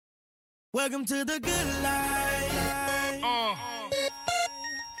Welcome to the good life.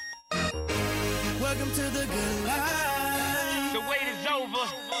 Welcome to the good life. The wait is over.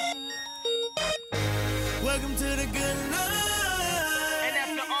 Welcome to the good life. And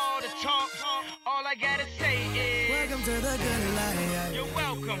after all the talk, all I gotta say is Welcome to the good life. you're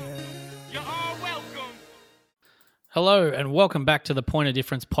welcome. You're all welcome. Hello and welcome back to the Point of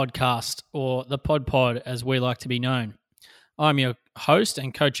Difference podcast, or the Pod as we like to be known. I'm your host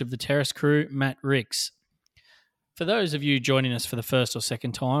and coach of the Terrace crew, Matt Ricks. For those of you joining us for the first or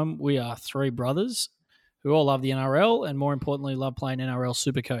second time, we are three brothers who all love the NRL and, more importantly, love playing NRL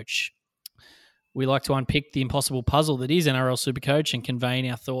Supercoach. We like to unpick the impossible puzzle that is NRL Supercoach and conveying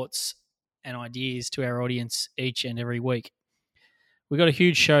our thoughts and ideas to our audience each and every week. We've got a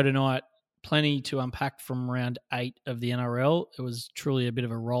huge show tonight, plenty to unpack from round 8 of the NRL. It was truly a bit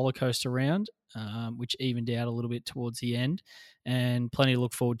of a roller coaster round, which evened out a little bit towards the end, and plenty to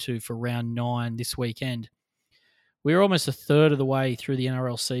look forward to for round 9 this weekend. We're almost a third of the way through the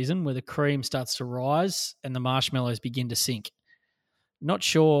NRL season, where the cream starts to rise and the marshmallows begin to sink. Not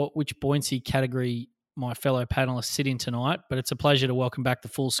sure which buoyancy category my fellow panelists sit in tonight, but it's a pleasure to welcome back the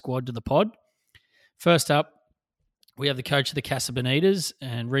full squad to the pod. First up, we have the coach of the Casa Bonitas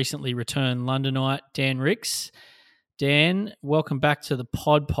and recently returned Londonite, Dan Ricks. Dan, welcome back to the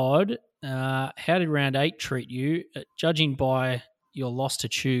pod. How did round 8 treat you? Judging by your loss to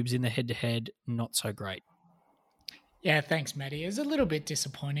Tubes in the head-to-head, not so great. Yeah, thanks, Matty. It was a little bit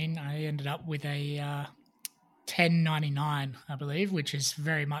disappointing. I ended up with a 10.99, I believe, which is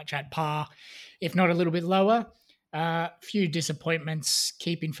very much at par, if not a little bit lower. Few disappointments,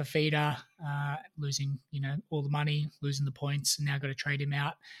 keeping Fafita, losing, all the money, losing the points, and now got to trade him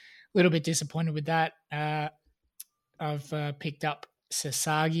out. A little bit disappointed with that. I've picked up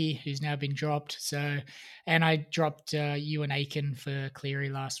Sasagi, who's now been dropped. And I dropped Ewan Aiken for Cleary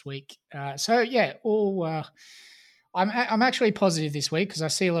last week. I'm actually positive this week because I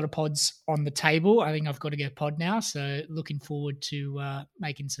see a lot of pods on the table. I think I've got to get pod now, so looking forward to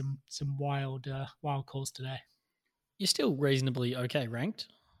making some wild calls today. You're still reasonably okay ranked,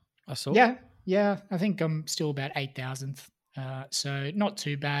 I saw. Yeah. I think I'm still about 8,000th, so not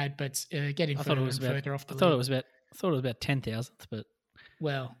too bad, but getting further and further off the lead. I thought it was about 10,000th, but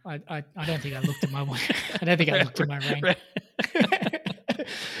well, I don't think I looked at my I don't think I looked at my rank.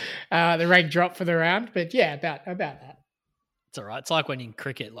 The rank dropped for the round, but yeah, about that. It's all right. It's like when in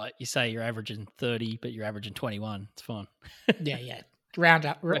cricket, like you say you're averaging 30, but you're averaging 21. It's fine. Yeah. Round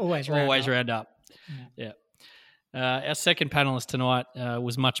up. Always round up. Yeah. Our second panelist tonight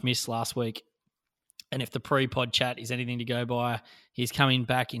was much missed last week. And if the pre-pod chat is anything to go by, he's coming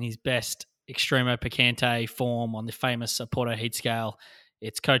back in his best Extremo Picante form on the famous Porto Heat scale.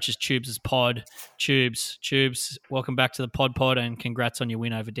 It's Coach's Tubes' pod. Tubes, welcome back to the pod, and congrats on your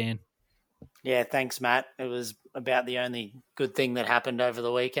win over Dan. Yeah, thanks, Matt. It was about the only good thing that happened over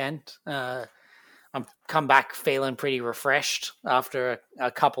the weekend. I'm come back feeling pretty refreshed after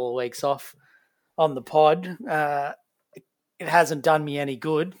a couple of weeks off on the pod. It hasn't done me any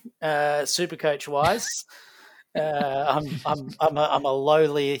good, Supercoach wise. I'm a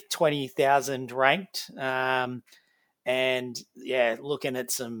lowly 20,000 ranked. And yeah, looking at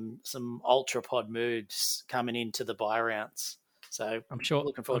some ultra pod moves coming into the buy rounds. So I'm sure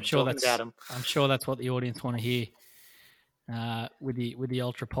looking forward to talking about them. I'm sure that's what the audience want to hear with the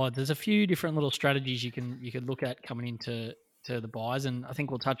ultra pods. There's a few different little strategies you could look at coming into the buys, and I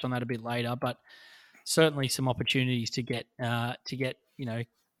think we'll touch on that a bit later. But certainly some opportunities to get in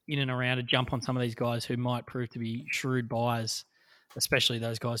and around a jump on some of these guys who might prove to be shrewd buyers, especially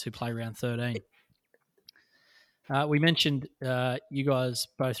those guys who play round 13. We mentioned you guys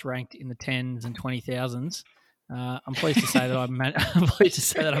both ranked in the 10s and 20,000s. I'm pleased to say that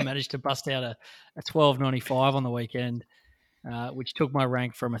I managed to bust out a 12.95 on the weekend, which took my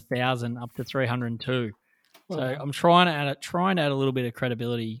rank from 1,000 up to 302. Wow. So I'm trying to add a little bit of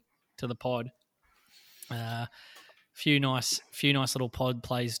credibility to the pod. Few nice little pod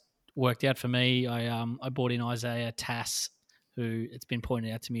plays worked out for me. I bought in Isaiah Tass, who it's been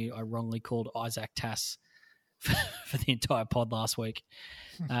pointed out to me I wrongly called Isaac Tass for the entire pod last week.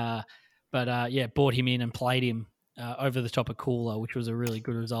 But bought him in and played him over the top of Cooler, which was a really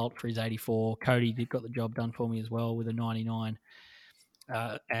good result for his 84. Cody got the job done for me as well with a 99.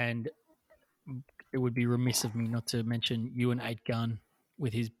 And it would be remiss of me not to mention Ewan 8-gun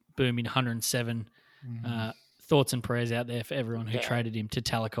with his booming 107. Thoughts and prayers out there for everyone who traded him to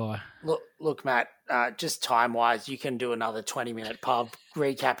Talakai. Look, Matt, just time-wise, you can do another 20-minute pub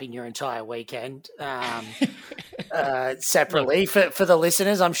recapping your entire weekend separately. For the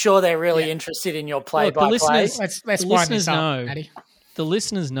listeners, I'm sure they're really interested in your play-by-play. Let's wind this up, Matty. the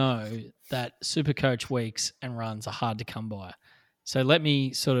listeners know that Supercoach weeks and runs are hard to come by. So let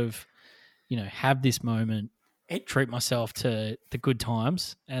me sort of, have this moment, treat myself to the good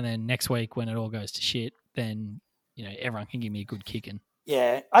times, and then next week when it all goes to shit, then, everyone can give me a good kicking.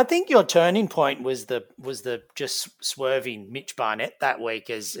 Yeah, I think your turning point was the just swerving Mitch Barnett that week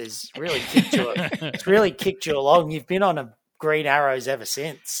has really kicked you. It's really kicked you along. You've been on a green arrows ever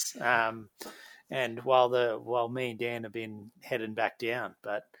since. And while me and Dan have been heading back down,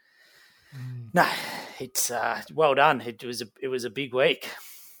 but no, it's well done. It was a big week.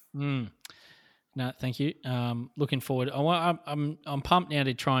 No, thank you. Looking forward. I'm pumped now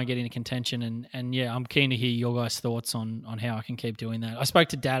to try and get into contention, and yeah, I'm keen to hear your guys' thoughts on how I can keep doing that. I spoke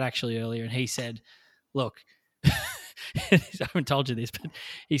to Dad actually earlier, and he said, "Look, I haven't told you this, but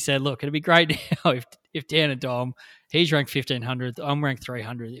he said, look, it'd be great now if Dan and Dom, he's ranked 1500th, I'm ranked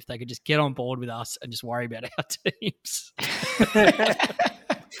 300th, if they could just get on board with us and just worry about our teams."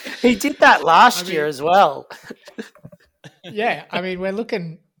 He did that last year as well. Yeah, I mean, we're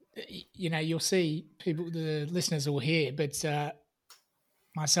looking. You'll see people, the listeners will hear, but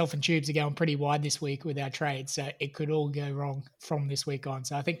myself and Tubes are going pretty wide this week with our trades, so it could all go wrong from this week on.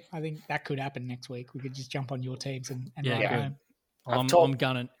 So I think that could happen next week. We could just jump on your teams and ride home. Well, I'm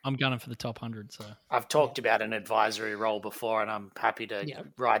gunning for the top 100. So I've talked about an advisory role before, and I'm happy to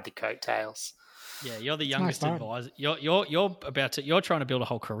ride the coattails. Yeah, you're the youngest advisor. You're trying to build a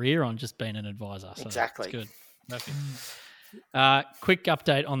whole career on just being an advisor. So exactly. That's good. Perfect. Quick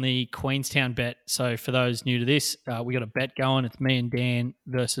update on the Queenstown bet. So for those new to this, we got a bet going. It's me and Dan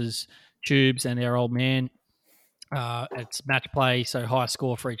versus Tubes and our old man. It's match play, so high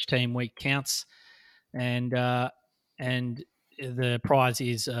score for each team week counts, and the prize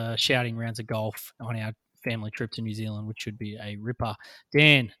is shouting rounds of golf on our family trip to New Zealand, which should be a ripper.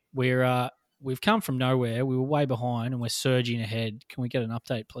 Dan, we've come from nowhere. We were way behind, and we're surging ahead. Can we get an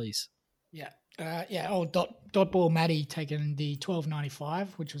update, please? Old dot ball Matty taking the 12.95,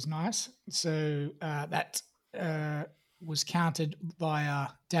 which was nice. So that was counted via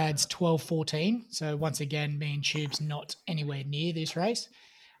Dad's 12.14. So once again, me and Tubes not anywhere near this race,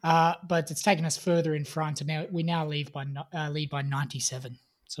 but it's taken us further in front, and now we lead by 97.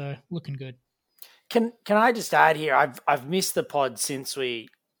 So looking good. Can I just add here? I've missed the pod since the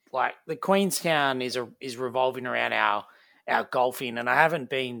Queenstown is revolving around our golfing, and I haven't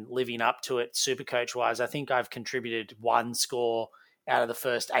been living up to it Supercoach wise. I think I've contributed one score out of the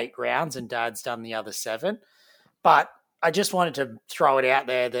first 8 rounds, and Dad's done the other 7. But I just wanted to throw it out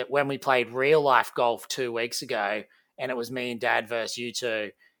there that when we played real life golf 2 weeks ago, and it was me and Dad versus you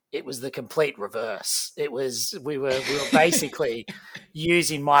two, it was the complete reverse. We were basically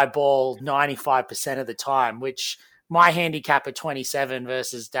using my ball 95% of the time, which my handicap at 27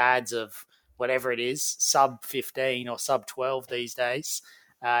 versus Dad's of whatever it is, sub 15 or sub 12 these days.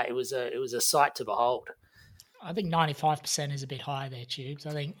 It was a sight to behold. I think 95% is a bit high there, Tubes.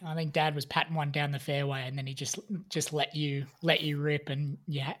 I think Dad was patting one down the fairway, and then he just let you rip, and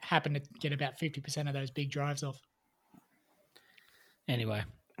you happen to get about 50% of those big drives off. Anyway,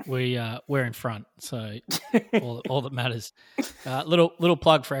 we're in front, so all that matters. Little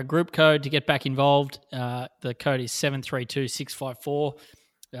plug for our group code to get back involved. The code is 732654.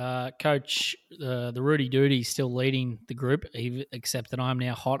 Coach, the Rudy Doody, still leading the group, except that I'm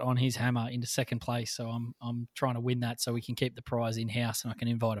now hot on his hammer into second place. So I'm trying to win that so we can keep the prize in house, and I can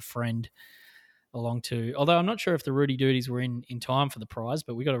invite a friend along to. Although I'm not sure if the Rudy Doodies were in time for the prize,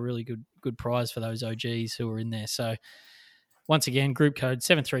 but we got a really good prize for those OGs who were in there. So once again, group code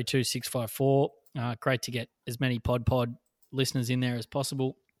 732654. Great to get as many pod listeners in there as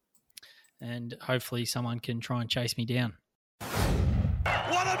possible, and hopefully someone can try and chase me down.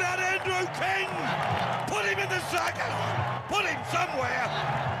 What about Andrew King? Put him in the circus. Put him somewhere.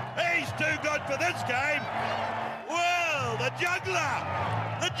 He's too good for this game. Well, the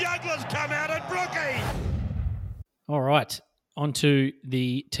juggler's come out at Brookie. All right, on to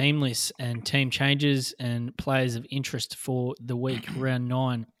the team lists and team changes and players of interest for the week. Round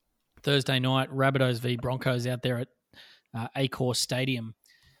 9, Thursday night, Rabbitohs v Broncos out there at Accor Stadium.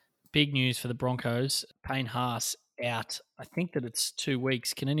 Big news for the Broncos. Payne Haas out. I think that it's 2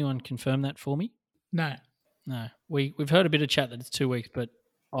 weeks. Can anyone confirm that for me? No. We've heard a bit of chat that it's 2 weeks, but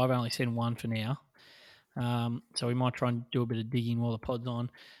I've only seen one for now. So we might try and do a bit of digging while the pod's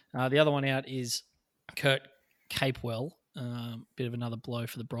on. The other one out is Kurt Capewell. Bit of another blow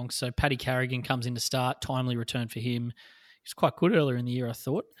for the Bronx. So Paddy Carrigan comes in to start. Timely return for him. He was quite good earlier in the year, I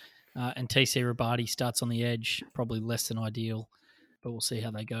thought. And TC Rabati starts on the edge. Probably less than ideal, but we'll see how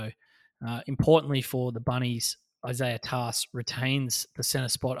they go. Importantly for the Bunnies, Isaiah Tass retains the centre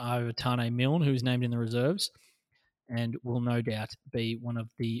spot over Tane Milne, who's named in the reserves. and will no doubt be one of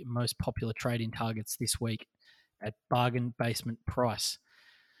the most popular trade-in targets this week at bargain basement price.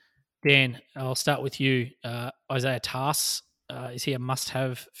 Dan, I'll start with you. Isaiah Haas, is he a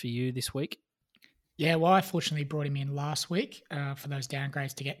must-have for you this week? Yeah, well, I fortunately brought him in last week for those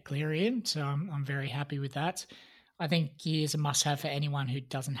downgrades to get Cleary in, so I'm very happy with that. I think he is a must-have for anyone who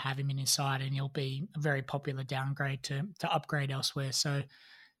doesn't have him in his side, and he'll be a very popular downgrade to upgrade elsewhere. So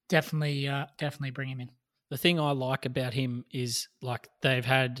definitely bring him in. The thing I like about him is like they've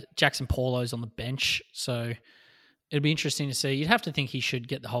had Jackson Paulos on the bench, so it'd be interesting to see. You'd have to think he should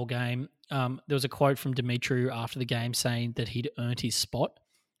get the whole game. There was a quote from Dimitri after the game saying that he'd earned his spot.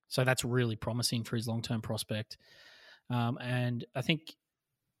 So that's really promising for his long-term prospect. And I think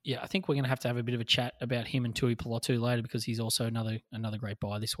we're going to have a bit of a chat about him and Tui Pelotu later because he's also another great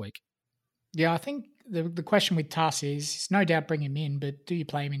buy this week. Yeah, I think the question with Tass is no doubt bring him in, but do you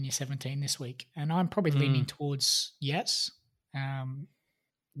play him in your 17 this week? And I'm probably leaning towards yes.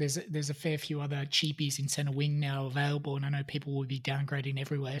 There's a fair few other cheapies in centre wing now available, and I know people will be downgrading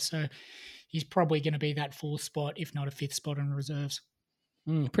everywhere. So he's probably going to be that fourth spot, if not a fifth spot in reserves.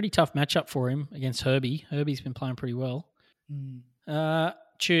 Pretty tough matchup for him against Herbie. Herbie's been playing pretty well.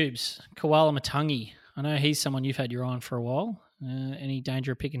 Tubes, Koala Matangi. I know he's someone you've had your eye on for a while. Any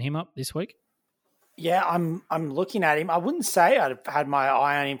danger of picking him up this week? Yeah, I'm looking at him. I wouldn't say I've had my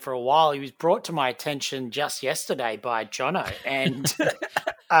eye on him for a while. He was brought to my attention just yesterday by Jono, and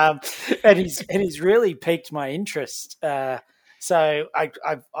and he's really piqued my interest. So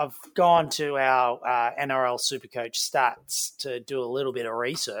I've gone to our NRL Supercoach stats to do a little bit of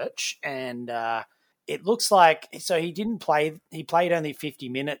research, and it looks like he didn't play. He played only 50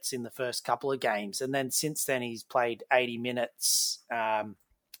 minutes in the first couple of games, and then since then he's played 80 minutes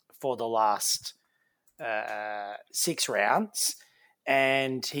for the last 6 rounds,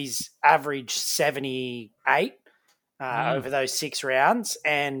 and he's averaged 78 over those 6 rounds,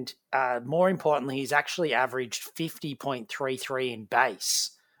 and more importantly, he's actually averaged 50.33 in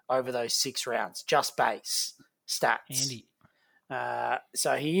base over those 6 rounds, just base stats. Handy.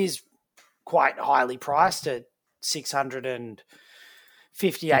 So he is quite highly priced at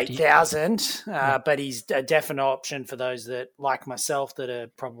 658,000, but he's a definite option for those that, like myself, that are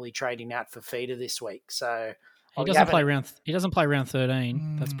probably trading out for feeder this week. So he doesn't play round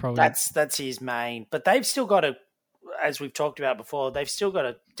 13. That's probably that's his main. But they've still got as we've talked about before, they've still got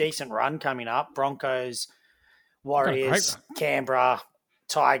a decent run coming up. Broncos, Warriors, Canberra,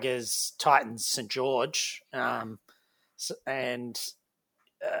 Tigers, Titans, St. George.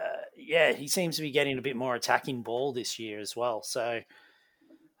 He seems to be getting a bit more attacking ball this year as well. So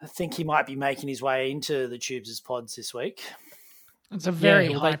I think he might be making his way into the Tubes' pods this week. It's a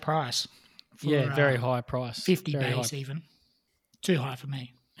very high price. Very high price. 50 base even. Too high for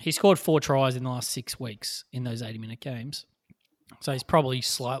me. He scored 4 tries in the last 6 weeks in those 80-minute games. So he's probably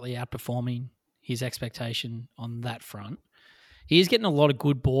slightly outperforming his expectation on that front. He is getting a lot of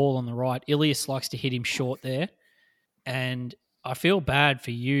good ball on the right. Ilias likes to hit him short there. And I feel bad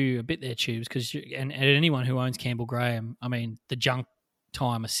for you a bit there, Tubes, because and anyone who owns Campbell Graham, I mean, the junk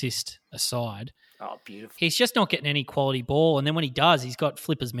time assist aside. Oh, beautiful. He's just not getting any quality ball. And then when he does, he's got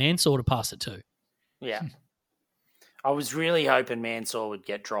Flippers Mansour to pass it to. Yeah. I was really hoping Mansour would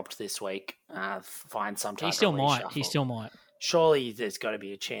get dropped this week. Find some type He still of might. reshuffle. He still might. Surely there's got to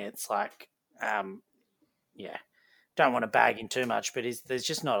be a chance. Don't want to bag him too much, but there's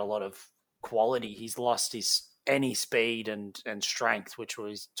just not a lot of quality. He's lost any speed and strength, which were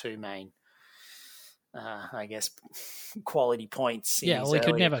his 2 main, quality points. He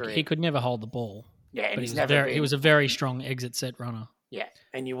could never hold the ball. Yeah, and he was a very strong exit set runner. Yeah,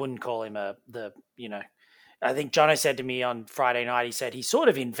 and you wouldn't call him I think Jono said to me on Friday night, he said he sort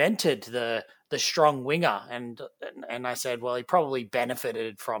of invented the strong winger, and I said, well, he probably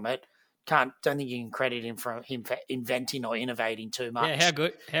benefited from it. Don't think you can credit him for inventing or innovating too much. Yeah, how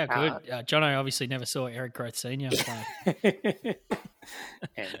good. Jono obviously never saw Eric Groth Senior play.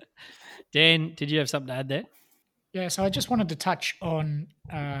 Dan, did you have something to add there? Yeah, so I just wanted to touch on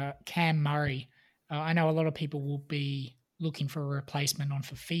Cam Murray. I know a lot of people will be looking for a replacement on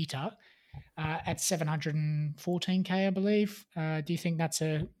Fafita at 714K, I believe. Do you think that's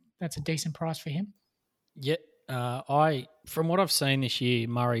a decent price for him? Yeah, from what I've seen this year,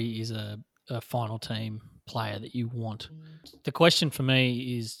 Murray is a final team player that you want. The question for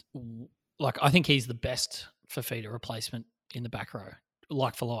me is, I think he's the best Fafita replacement in the back row,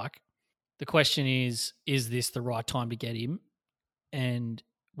 like for like. The question is this the right time to get him? And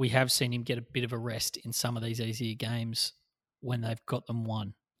we have seen him get a bit of a rest in some of these easier games when they've got them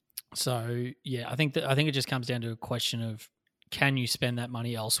won. So I think it just comes down to a question of, can you spend that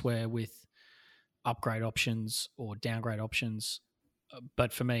money elsewhere with upgrade options or downgrade options.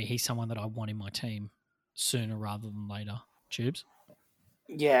 But for me, he's someone that I want in my team sooner rather than later. Tubes?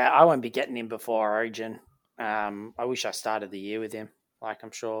 Yeah, I won't be getting him before Origin. I wish I started the year with him, like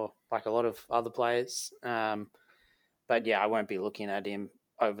I'm sure, like a lot of other players. But yeah, I won't be looking at him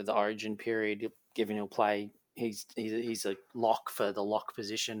over the Origin period, given he'll play. He's a lock for the lock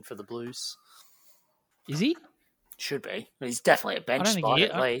position for the Blues. Is he? Should be. He's definitely a bench spot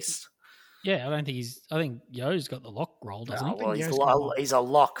at least. Yeah, I don't think he's. I think Yo's got the lock role, doesn't he? Well, he's a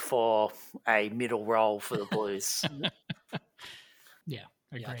lock for a middle role for the Blues. Yeah,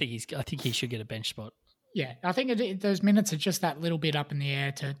 I think he should get a bench spot. Yeah, I think those minutes are just that little bit up in the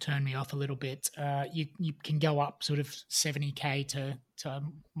air to turn me off a little bit. You can go up sort of 70K to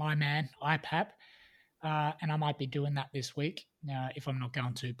my man IPAP, and I might be doing that this week if I'm not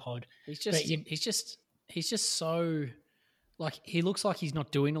going to pod. He's just so, like, he looks like he's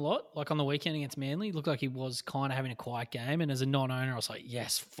not doing a lot. Like on the weekend against Manly, he looked like he was kind of having a quiet game. And as a non-owner, I was like,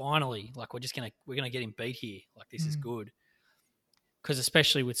 yes, finally, like we're gonna get him beat here. Like this is good. Because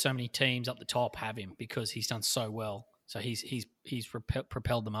especially with so many teams up the top have him because he's done so well. So he's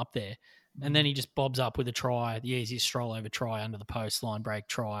propelled them up there. And then he just bobs up with a try, the easiest stroll over try under the post, line break,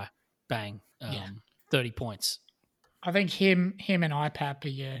 try, bang, 30 points. I think him and IPAP are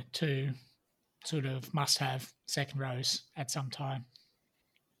your two sort of must-have second rows at some time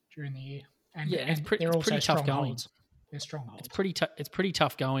during the year. And they're also tough going. They're strongholds. It's pretty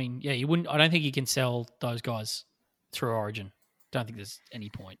tough going. Yeah, you wouldn't. I don't think you can sell those guys through Origin. Don't think there's any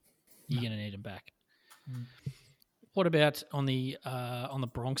point. You're going to need them back. What about on the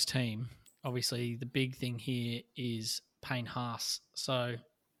Bronx team? Obviously, the big thing here is Payne Haas. So,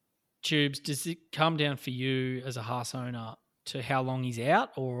 Tubes, does it come down for you as a Haas owner to how long he's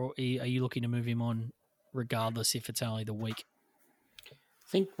out, or are you looking to move him on regardless if it's only the week? I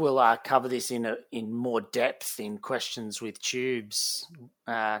think we'll cover this in more depth in questions with Tubes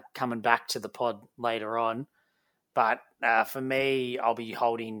coming back to the pod later on. But for me, I'll be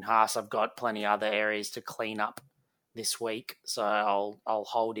holding Haas. I've got plenty of other areas to clean up this week, so I'll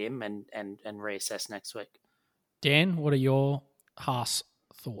hold him and reassess next week. Dan, what are your Haas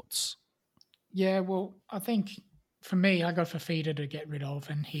thoughts? Yeah, well, I think for me, I got Fafita to get rid of,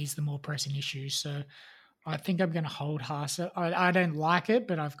 and he's the more pressing issue. So I think I'm going to hold Haas. I don't like it,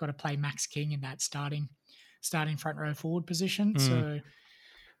 but I've got to play Max King in that starting front row forward position. So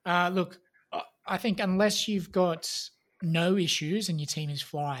look, I think unless you've got no issues and your team is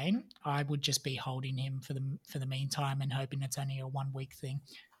flying, I would just be holding him for the meantime and hoping it's only a 1 week thing.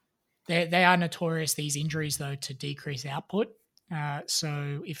 They are notorious, these injuries, though, to decrease output.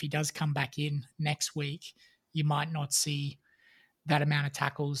 So if he does come back in next week, you might not see that amount of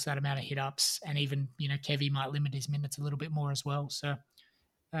tackles, that amount of hit-ups, and even, Kevy might limit his minutes a little bit more as well. So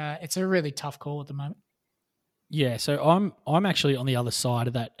it's a really tough call at the moment. Yeah, so I'm actually on the other side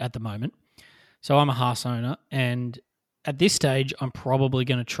of that at the moment. So I'm a Haas owner, and at this stage, I'm probably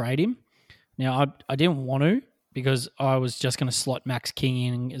going to trade him. Now, I didn't want to because I was just going to slot Max King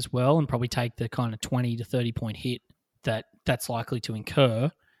in as well and probably take the kind of 20 to 30 point hit that's likely to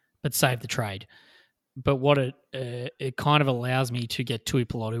incur, but save the trade. But what it kind of allows me to get Tui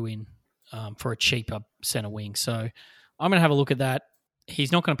Pilotu in for a cheaper centre wing. So I'm going to have a look at that.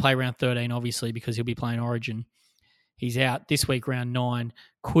 He's not going to play round 13, obviously, because he'll be playing Origin. He's out this week, round 9,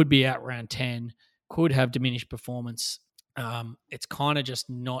 could be out round 10, could have diminished performance. It's kind of just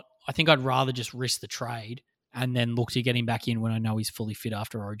not... I think I'd rather just risk the trade and then look to get him back in when I know he's fully fit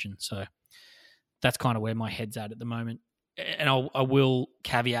after Origin. So that's kind of where my head's at the moment. And I will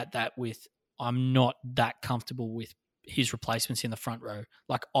caveat that with I'm not that comfortable with his replacements in the front row.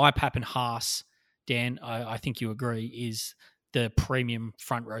 Like IPAP and Haas, Dan, I think you agree, is the premium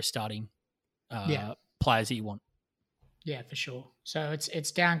front row starting players that you want. Yeah, for sure. So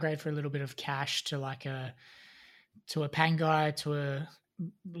it's downgrade for a little bit of cash to like a Pangai, to a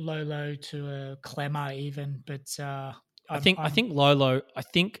Lolo, to a Clemmer even. But I think Lolo. I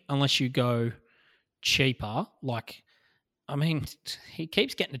think unless you go cheaper, like I mean, he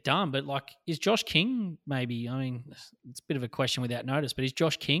keeps getting it done. But like, is Josh King maybe? I mean, it's a bit of a question without notice. But is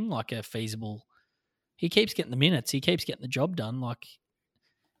Josh King like a feasible? He keeps getting the minutes. He keeps getting the job done. Like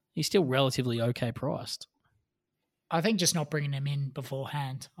he's still relatively okay priced. I think just not bringing him in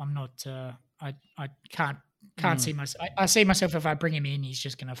beforehand. I'm not. I can't see myself. I see myself if I bring him in, he's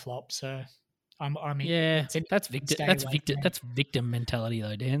just going to flop. So I mean, yeah, that's victim mentality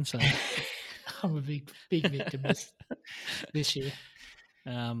though, Dan. So I'm a big victim this year.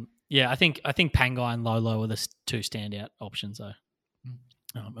 Yeah, I think Pangai and Lolo are the two standout options though,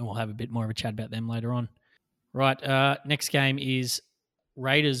 and we'll have a bit more of a chat about them later on. Right, next game is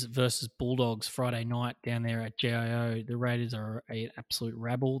Raiders versus Bulldogs Friday night down there at GIO. The Raiders are an absolute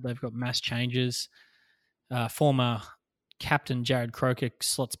rabble. They've got mass changes. Former captain Jared Croker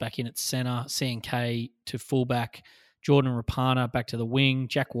slots back in at centre. CNK to fullback. Jordan Rapana back to the wing.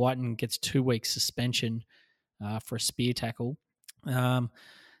 Jack Whiten gets 2 weeks suspension for a spear tackle.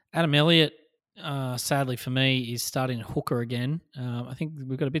 Adam Elliott, sadly for me, is starting hooker again. I think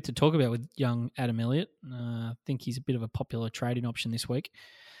we've got a bit to talk about with young Adam Elliott. I think he's a bit of a popular trading option this week.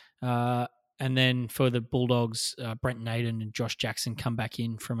 And then for the Bulldogs, Brent Naden and Josh Jackson come back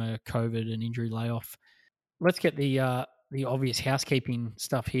in from a COVID and injury layoff. Let's get the obvious housekeeping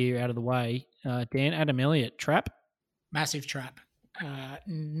stuff here out of the way. Dan, Adam Elliott, trap? Massive trap.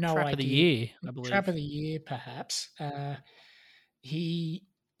 No trap idea. Of the year, I believe. Trap of the year, perhaps. I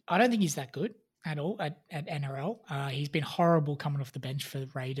don't think he's that good at all at NRL. He's been horrible coming off the bench for the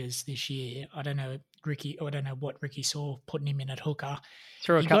Raiders this year. I don't know what Ricky saw putting him in at hooker.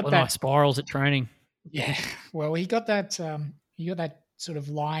 Threw a couple of nice spirals at training. Yeah, well, he got that sort of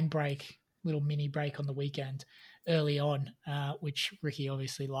line break, little mini break on the weekend early on, which Ricky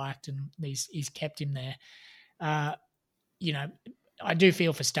obviously liked, and he's kept him there. I do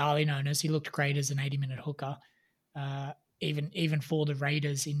feel for Starling owners. He looked great as an 80-minute hooker. Even for the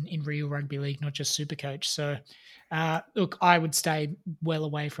Raiders in real rugby league, not just Supercoach. So, look, I would stay well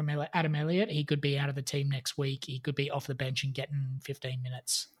away from Adam Elliott. He could be out of the team next week. He could be off the bench and getting 15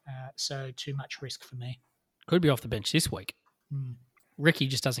 minutes. So too much risk for me. Could be off the bench this week. Ricky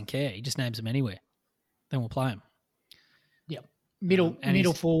just doesn't care. He just names him anywhere. Then we'll play him. Yep.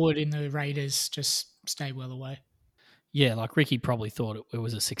 Middle forward in the Raiders, just stay well away. Yeah, like Ricky probably thought it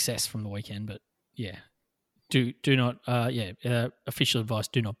was a success from the weekend, but yeah. Do not, official advice,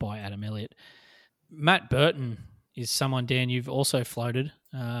 do not buy Adam Elliott. Matt Burton is someone, Dan, you've also floated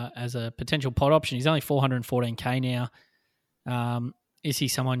as a potential pod option. He's only 414K now. Is he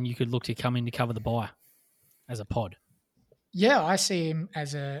someone you could look to come in to cover the bye as a pod? Yeah, I see him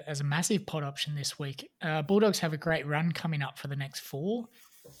as a massive pod option this week. Bulldogs have a great run coming up for the next 4.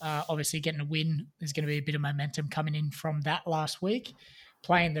 Obviously, getting a win, there's going to be a bit of momentum coming in from that last week.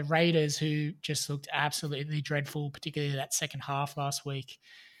 Playing the Raiders, who just looked absolutely dreadful, particularly that second half last week.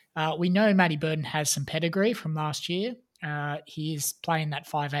 We know Matty Burton has some pedigree from last year. He is playing that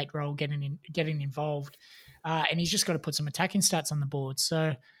 5'8" role, getting involved, and he's just got to put some attacking stats on the board.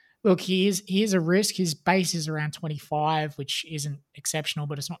 So, look, he is a risk. His base is around 25, which isn't exceptional,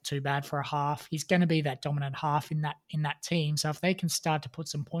 but it's not too bad for a half. He's going to be that dominant half in that team. So if they can start to put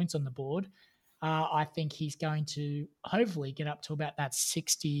some points on the board, I think he's going to hopefully get up to about that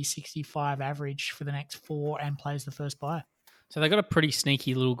 60, 65 average for the next 4 and plays the first bye. So they got a pretty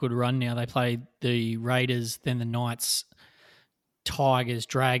sneaky little good run now. They play the Raiders, then the Knights, Tigers,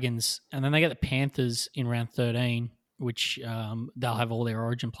 Dragons, and then they get the Panthers in round 13, which they'll have all their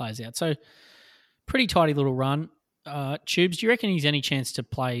origin players out. So pretty tidy little run. Tubes, do you reckon he's any chance to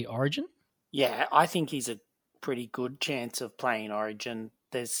play origin? Yeah, I think he's a pretty good chance of playing origin.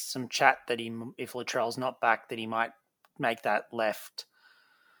 There's some chat that if Latrell's not back, that he might make that left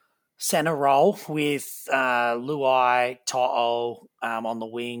centre role with Luai, To'o on the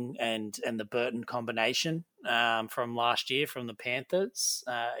wing and the Burton combination from last year from the Panthers.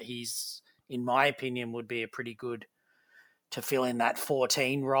 He's, in my opinion, would be a pretty good to fill in that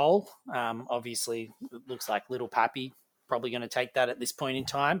 14 role. Obviously, it looks like Little Pappy probably going to take that at this point in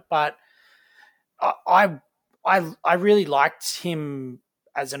time. But I really liked him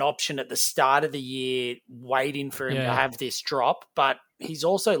as an option at the start of the year, waiting for him to have this drop. But he's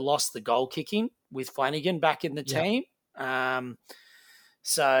also lost the goal kicking with Flanagan back in the team.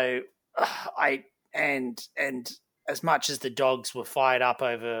 So as much as the Dogs were fired up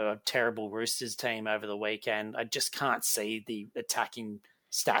over a terrible Roosters team over the weekend, I just can't see the attacking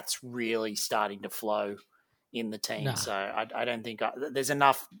stats really starting to flow in the team. No. So I don't think there's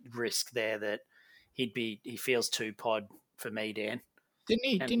enough risk there that he feels too pod for me, Dan.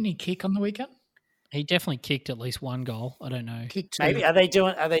 Didn't he kick on the weekend? He definitely kicked at least one goal. I don't know. Maybe are they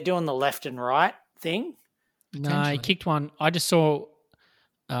doing the left and right thing? No, he kicked one. I just saw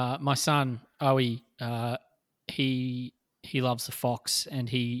my son Owie. He loves the Fox, and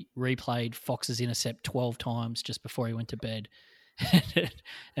he replayed Fox's intercept 12 times just before he went to bed,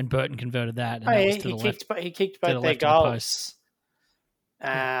 and Burton converted that. And he kicked both their goals.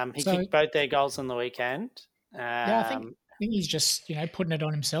 He kicked both their goals on the weekend. I think he's just putting it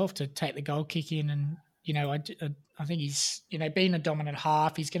on himself to take the goal kick in, and I think he's being a dominant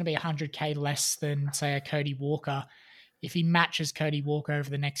half. He's going to be 100K less than say a Cody Walker. If he matches Cody Walker over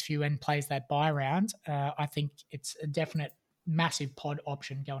the next few and plays that bye round, I think it's a definite massive pod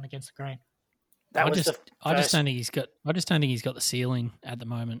option going against the grain. That I was just don't think he's got. I just don't think he's got the ceiling at the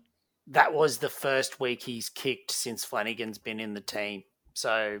moment. That was the first week he's kicked since Flanagan's been in the team.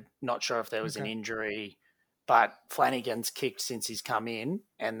 So not sure if there was an injury, but Flanagan's kicked since he's come in,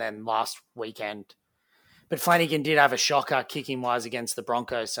 and then last weekend. But Flanagan did have a shocker kicking wise against the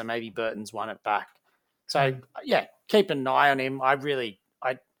Broncos, so maybe Burton's won it back. So yeah, keep an eye on him. I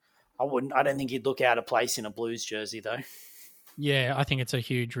don't think he'd look out of place in a Blues jersey though. Yeah, I think it's a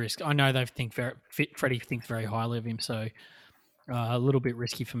huge risk. I know Freddie thinks very highly of him, so a little bit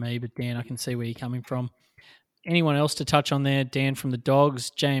risky for me. But Dan, I can see where you're coming from. Anyone else to touch on there? Dan from the Dogs,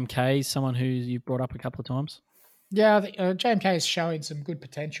 JMK, someone who you've brought up a couple of times. Yeah, JMK is showing some good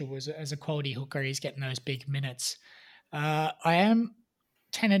potential as a quality hooker. He's getting those big minutes. I am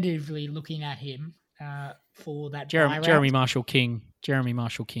tentatively looking at him for that Jeremy Marshall King.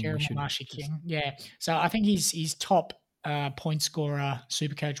 Yeah. So I think he's top point scorer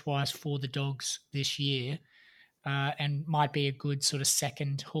Supercoach wise for the Dogs this year, and might be a good sort of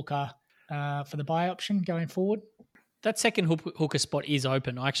second hooker for the buy option going forward. That second hooker spot is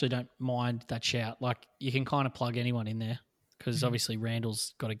open. I actually don't mind that shout. Like, you can kind of plug anyone in there because obviously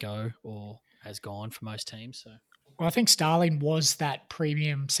Randall's got to go or has gone for most teams. So, well, I think Starling was that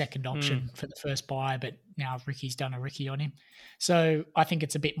premium second option for the first buy, but now Ricky's done a Ricky on him. So I think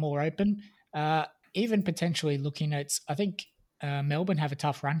it's a bit more open. Even potentially looking at, I think Melbourne have a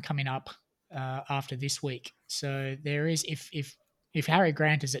tough run coming up after this week. So there is, if Harry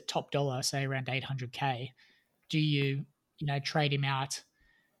Grant is at top dollar, say around 800K, do you trade him out?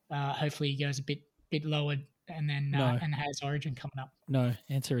 Hopefully he goes a bit lower and then and has Origin coming up. No,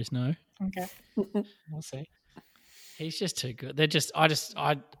 answer is no. Okay, we'll see. He's just too good. I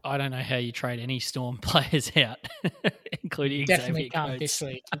don't know how you trade any Storm players out, including definitely Xavier can't Coates. this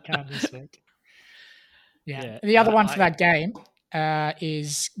week. You can't this week. Yeah. The other one for that game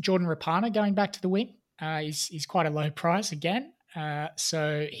is Jordan Rapana going back to the wing. He's quite a low price again.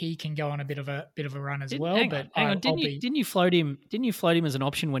 So he can go on a bit of a run as well. Hang on. Didn't you float him? Didn't you float him as an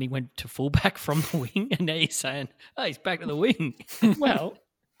option when he went to fullback from the wing? And now you're saying, oh, he's back to the wing. Well,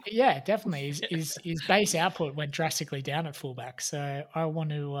 yeah, definitely. His base output went drastically down at fullback. So I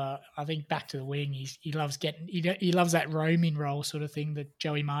want to. I think back to the wing. He loves he loves that roaming role sort of thing that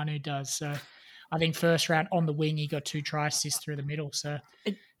Joey Manu does. So I think first round on the wing, he got 2 try assists through the middle. So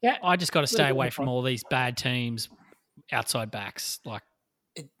yeah, I just got to stay away from all these bad teams. Outside backs,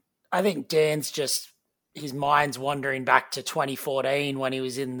 I think Dan's his mind's wandering back to 2014 when he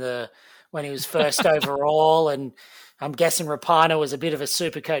was first overall, and I'm guessing Rapana was a bit of a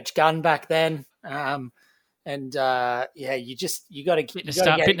Supercoach gun back then. You got to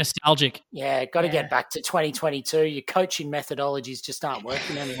bit nostalgic. Yeah, got to get back to 2022. Your coaching methodologies just aren't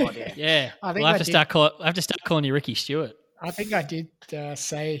working anymore. Yeah, we'll have to start calling you Ricky Stewart. I think I did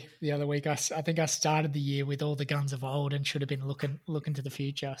say the other week. I think I started the year with all the guns of old and should have been looking to the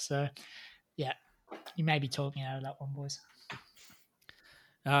future. So, yeah, you may be talking out of that one, boys.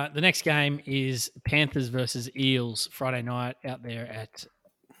 The next game is Panthers versus Eels Friday night out there at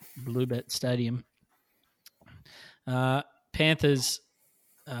Bluebet Stadium. Panthers,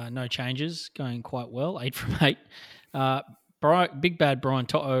 no changes, going quite well, 8 from 8. Big Bad Brian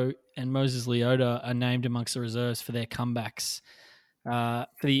To'o and Moses Leota are named amongst the reserves for their comebacks. For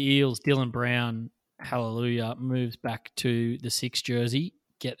the Eels, Dylan Brown, hallelujah, moves back to the 6 jersey,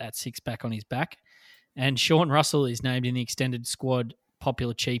 get that 6 back on his back. And Sean Russell is named in the extended squad,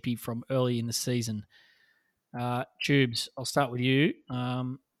 popular cheapie from early in the season. Tubes, I'll start with you.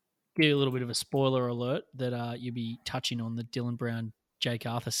 Give you a little bit of a spoiler alert that you'll be touching on the Dylan Brown, Jake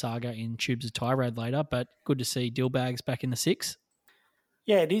Arthur saga in Tubes' tirade later, but good to see Dillbags back in the 6.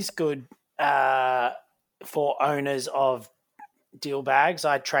 Yeah, it is good for owners of Dillbags.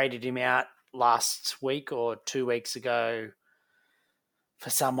 I traded him out last week or 2 weeks ago for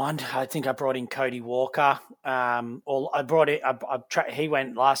someone. I think I brought in Cody Walker. He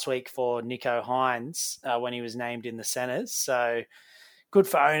went last week for Nico Hines when he was named in the centres. So good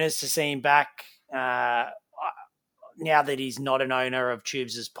for owners to see him back. Now that he's not an owner of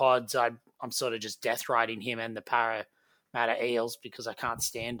Tubes' pods, I'm sort of just death riding him and the Parramatta Eels because I can't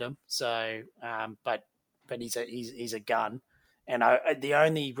stand them. So, but he's a gun, and the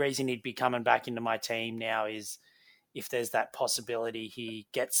only reason he'd be coming back into my team now is if there's that possibility he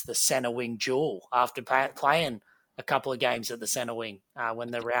gets the centre wing duel after playing a couple of games at the centre wing when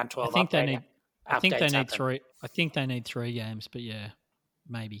the round 12. I think they need 3. I think they need 3 games, but yeah,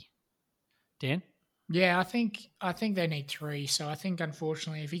 maybe. Dan. Yeah, I think they need 3. So I think,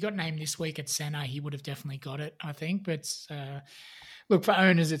 unfortunately, if he got named this week at centre, he would have definitely got it, I think. But look, for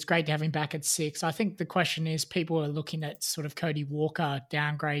owners, it's great to have him back at 6. I think the question is, people are looking at sort of Cody Walker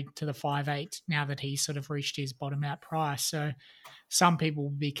downgrade to the 5'8" now that he's sort of reached his bottom out price. So some people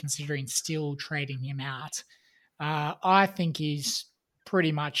will be considering still trading him out. I think he's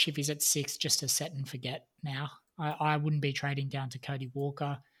pretty much, if he's at 6, just a set and forget now. I wouldn't be trading down to Cody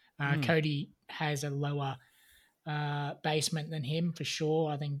Walker. Cody has a lower basement than him for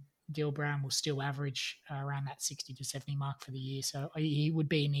sure. I think Dill Brown will still average around that 60 to 70 mark for the year. So he would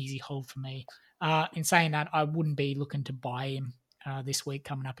be an easy hold for me. In saying that, I wouldn't be looking to buy him this week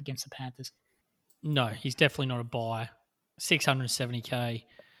coming up against the Panthers. No, he's definitely not a buy. 670K.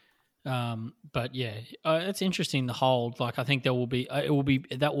 But yeah, it's interesting, the hold. Like, I think that will be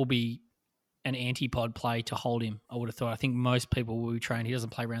an antipod play to hold him, I would have thought. I think most people will be trained. He doesn't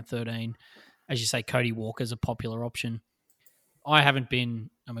play round 13. As you say, Cody Walker's a popular option. I haven't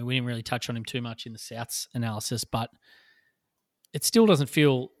been, I mean, we didn't really touch on him too much in the Souths analysis, but it still doesn't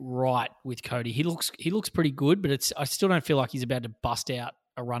feel right with Cody. He looks pretty good, but I still don't feel like he's about to bust out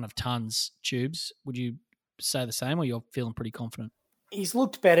a run of tons. Tubes, would you say the same, or you're feeling pretty confident? He's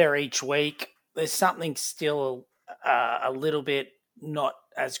looked better each week. There's something still a little bit not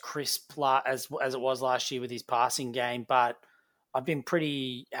as crisp as it was last year with his passing game, but I've been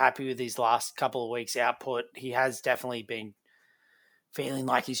pretty happy with his last couple of weeks' output. He has definitely been feeling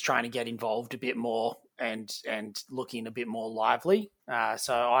like he's trying to get involved a bit more and looking a bit more lively.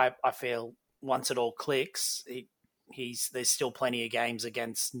 So I feel once it all clicks, there's still plenty of games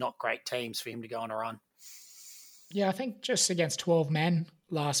against not great teams for him to go on a run. Yeah, I think just against 12 men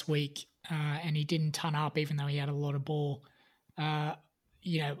last week, and he didn't ton up even though he had a lot of ball. I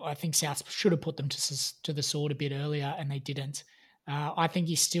think South should have put them to the sword a bit earlier, and they didn't. I think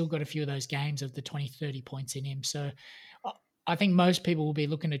he's still got a few of those games of the 20, 30 points in him. So I think most people will be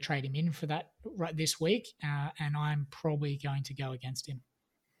looking to trade him in for that right this week, and I'm probably going to go against him.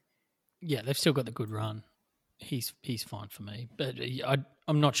 Yeah, they've still got the good run. He's fine for me, but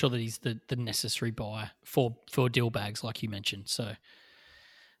I'm not sure that he's the necessary buy for deal bags like you mentioned. So,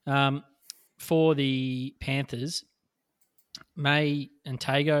 for the Panthers, May and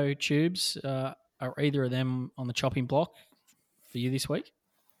Tago, Tubes, are either of them on the chopping block for you this week?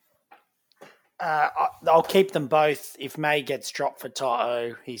 I'll keep them both. If May gets dropped for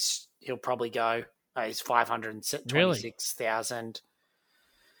Toto, he'll probably go. He's 526,000.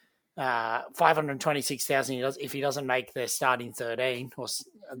 526,000. If he doesn't make their starting 13,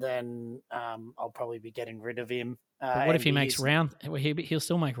 then I'll probably be getting rid of him. But what if he makes round? He'll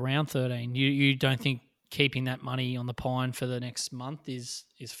still make round 13. You don't think keeping that money on the pine for the next month is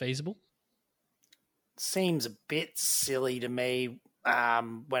feasible? Seems a bit silly to me.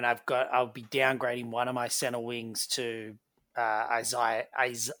 When I'll be downgrading one of my center wings to Isaiah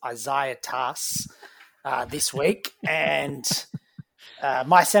Tass this week, and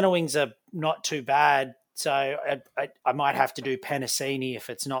my center wings are not too bad, so I might have to do Penasini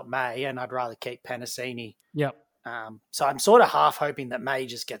if it's not May, and I'd rather keep Penasini. Yep. So I'm sort of half hoping that May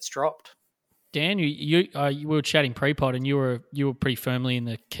just gets dropped. Dan, you were chatting pre-pod, and you were pretty firmly in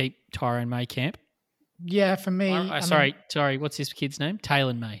the keep Tyrone May camp. Yeah, for me. Sorry. What's this kid's name?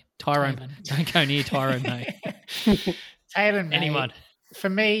 Taylor May. Tyrone. Don't go near Tyrone May. Taylor May. Anyone. For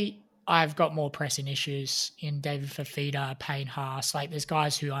me, I've got more pressing issues in David Fafita, Payne, Haas. Like, there's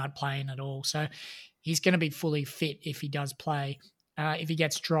guys who aren't playing at all. So he's going to be fully fit if he does play. If he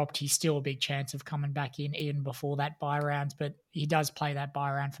gets dropped, he's still a big chance of coming back in even before that bye round. But he does play that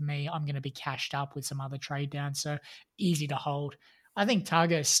bye round for me. I'm going to be cashed up with some other trade downs. So easy to hold. I think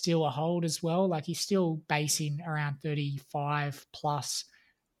Targa is still a hold as well. Like, he's still basing around 35 plus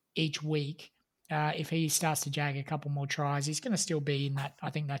each week. If he starts to jag a couple more tries, he's going to still be in that, I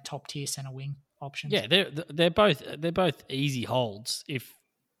think, that top tier center wing options. Yeah, they're both easy holds if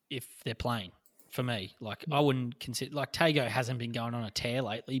they're playing for me. Like, I wouldn't consider, like, Tago hasn't been going on a tear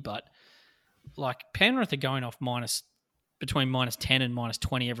lately, but like Penrith are going off between -10 and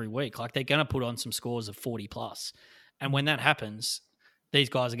 -20 every week. Like, they're going to put on some scores of 40 plus. And when that happens, these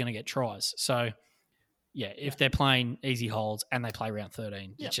guys are going to get tries. So, yeah, if they're playing easy holds and they play round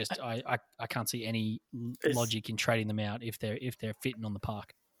 13, it's just I can't see any logic in trading them out if they're fitting on the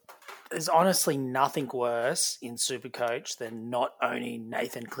park. There's honestly nothing worse in Supercoach than not owning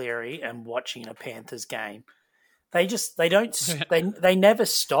Nathan Cleary and watching a Panthers game. They never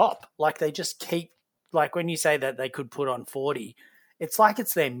stop. Like, they just keep, like, when you say that they could put on 40, it's like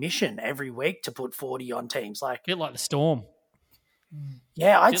it's their mission every week to put 40 on teams. Like, a bit like the Storm.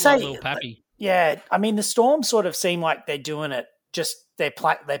 Yeah, I'd say like Lil Pappy. Yeah, I mean, the Storm sort of seem like they're doing it just they're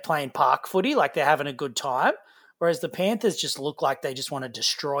playing park footy, like they're having a good time. Whereas the Panthers just look like they just want to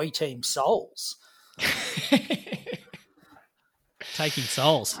destroy team souls. Taking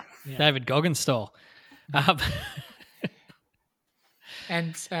souls. Yeah. David Goggins style.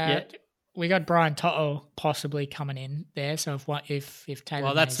 And we got Brian Toto possibly coming in there. So if Taylor,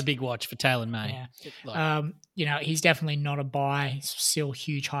 well, that's the big watch for Taylor May. Yeah. He's definitely not a buy. Still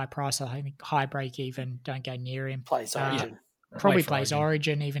huge high price. I think high break even. Don't go near him. Plays Origin. Probably plays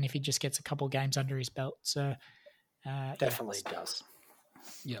Origin, even if he just gets a couple of games under his belt. So definitely does.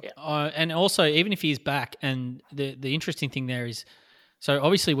 Yeah. And also, even if he's back, and the interesting thing there is, so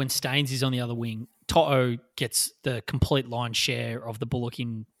obviously when Staines is on the other wing, Toto gets the complete line share of the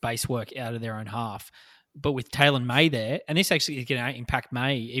Bullocking base work out of their own half. But with Taylor May there, and this actually is going to impact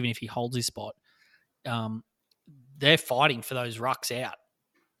May, even if he holds his spot, they're fighting for those rucks out.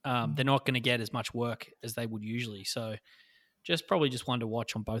 They're not going to get as much work as they would usually. So probably just one to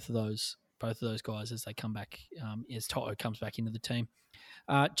watch on both of those guys as they come back, as Toto comes back into the team.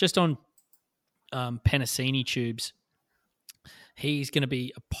 Just on Penasini Tubes, he's going to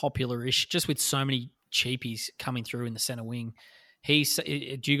be a popular-ish, just with so many cheapies coming through in the centre wing. Do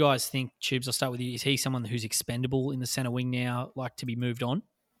you guys think, Tubes, I'll start with you, is he someone who's expendable in the centre wing now, like to be moved on?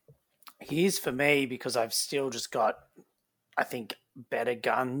 He is for me because I've still just got, I think, better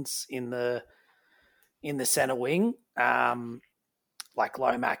guns in the centre wing, like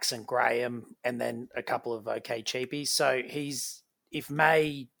Lomax and Graham, and then a couple of okay cheapies. So if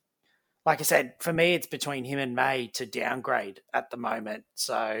May, like I said, for me, it's between him and May to downgrade at the moment.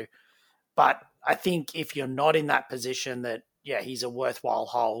 So, but I think if you're not in that position, that he's a worthwhile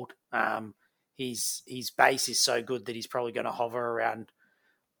hold. His base is so good that he's probably going to hover around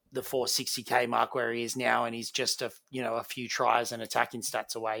the 460k mark where he is now, and he's just a few tries and attacking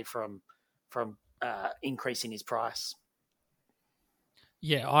stats away from increasing his price.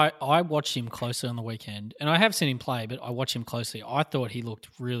 Yeah, I watched him closely on the weekend, and I have seen him play, but I watched him closely. I thought he looked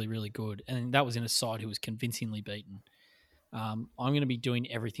really, really good, and that was in a side who was convincingly beaten. I'm going to be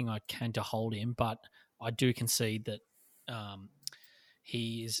doing everything I can to hold him, but I do concede that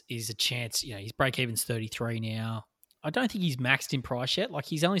he is a chance. His break-even's 33 now. I don't think he's maxed in price yet. Like,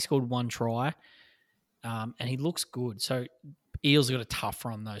 he's only scored one try, and he looks good. So Eels got a tough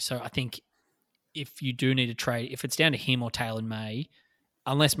run, though. So I think if you do need to trade, if it's down to him or Taylor May,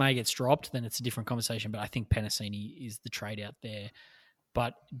 unless May gets dropped, then it's a different conversation. But I think Penasini is the trade out there.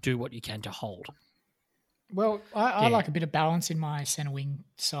 But do what you can to hold. Well, I like a bit of balance in my centre wing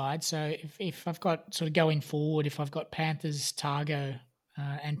side. So if I've got sort of going forward, if I've got Panthers, Targo,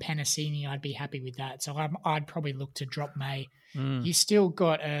 and Penasini, I'd be happy with that. So I'd probably look to drop May. He's still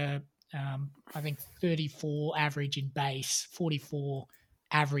got I think 34 average in base, 44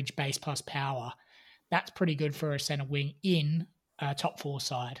 average base plus power. That's pretty good for a centre wing in top four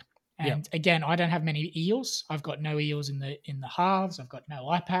side. And again, I don't have many Eels. I've got no Eels in the halves. I've got no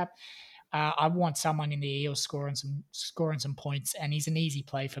IPAP. I want someone in the Eels scoring some points, and he's an easy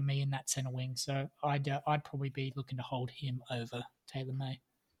play for me in that centre wing. So I'd probably be looking to hold him over Taylor May.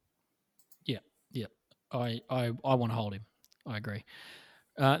 Yeah. I want to hold him. I agree.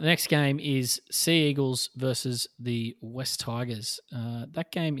 The next game is Sea Eagles versus the West Tigers.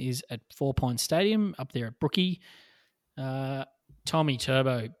 That game is at 4 Point Stadium up there at Brookie. Tommy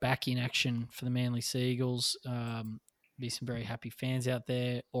Turbo back in action for the Manly Sea Eagles. Be some very happy fans out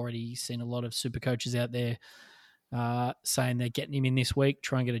there. Already seen a lot of super coaches out there saying they're getting him in this week,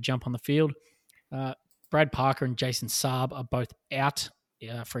 try and get a jump on the field. Brad Parker and Jason Saab are both out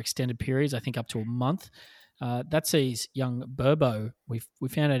for extended periods, I think up to a month. That sees young Burbo. We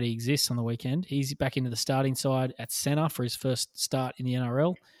found out he exists on the weekend. He's back into the starting side at centre for his first start in the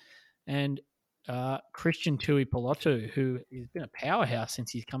NRL. And Christian Tui Pelotu, who has been a powerhouse since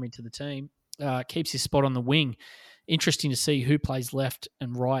he's come into the team, keeps his spot on the wing. Interesting to see who plays left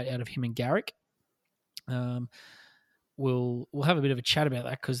and right out of him and Garrick. We'll have a bit of a chat about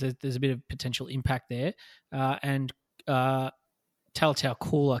that because there's a bit of potential impact there. And Talatau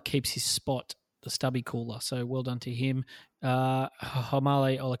Cooler keeps his spot, the stubby Cooler. So well done to him.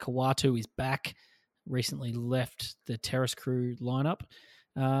 Homale Olakawatu is back. Recently left the Terrace Crew lineup.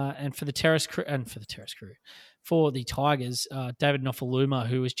 And for the Terrace Crew, for the Tigers, David Nofaluma,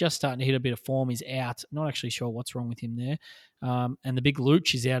 who is just starting to hit a bit of form, is out. Not actually sure what's wrong with him there. And the big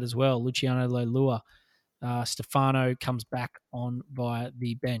Luch is out as well, Luciano Leilua. Stefano comes back on via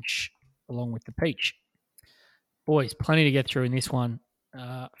the bench along with the Peach. Boys, plenty to get through in this one.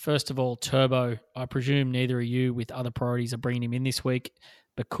 First of all, Turbo, I presume neither of you with other priorities are bringing him in this week,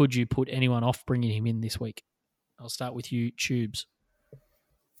 but could you put anyone off bringing him in this week? I'll start with you, Tubes.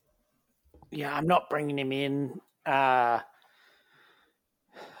 Yeah, I'm not bringing him in.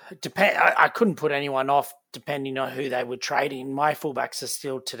 I couldn't put anyone off depending on who they would trade in. My fullbacks are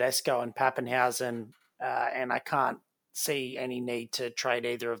still Tedesco and Pappenhausen, and I can't see any need to trade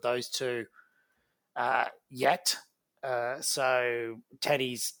either of those two yet. So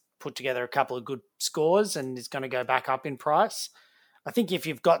Teddy's put together a couple of good scores and is going to go back up in price. I think if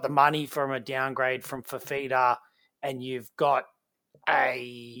you've got the money from a downgrade from Fafita and you've got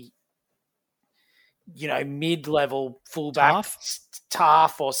a mid-level fullback,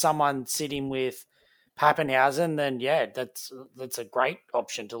 Taff or someone sitting with Pappenhausen, then that's a great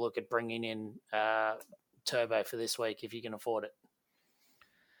option to look at bringing in Turbo for this week if you can afford it.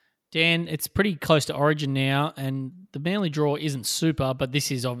 Dan, it's pretty close to Origin now, and the Manly draw isn't super, but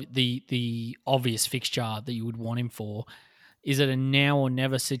this is the obvious fixture that you would want him for. Is it a now or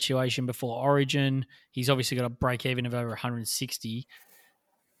never situation before Origin? He's obviously got a break even of over 160.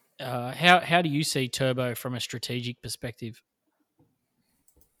 How do you see Turbo from a strategic perspective?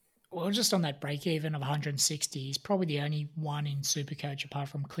 Well, just on that break even of 160, he's probably the only one in Supercoach apart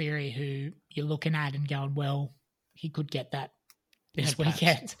from Cleary who you're looking at and going, well, he could get that this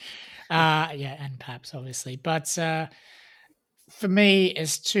weekend. And Paps, obviously. But for me,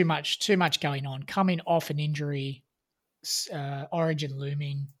 it's too much going on. Coming off an injury, Origin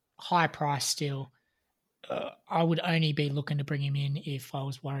looming, high price still. I would only be looking to bring him in if I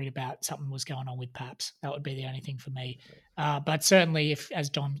was worried about something was going on with Paps. That would be the only thing for me. But certainly, as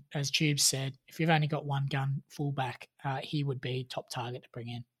Tubes said, if you've only got one gun fullback, he would be top target to bring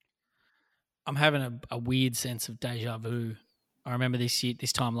in. I'm having a weird sense of deja vu. I remember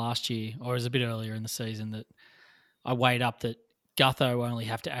this time last year, or it was a bit earlier in the season, that I weighed up that Gutho only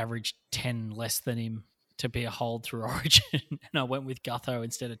have to average 10 less than him to be a hold through Origin, and I went with Gutho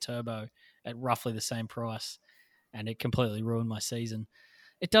instead of Turbo at roughly the same price, and it completely ruined my season.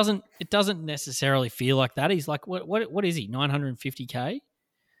 It doesn't necessarily feel like that. He's like, what is he, 950K?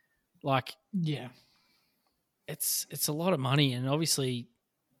 Like, yeah, it's a lot of money, and obviously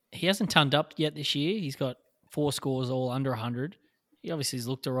he hasn't turned up yet this year. He's got 4 scores all under 100. He obviously has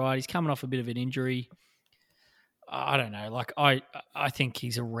looked all right. He's coming off a bit of an injury. I don't know. Like, I think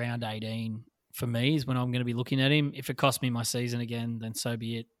he's around 18 for me is when I'm going to be looking at him. If it costs me my season again, then so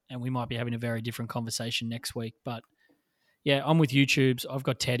be it. And we might be having a very different conversation next week. But yeah, I'm with YouTube's. I've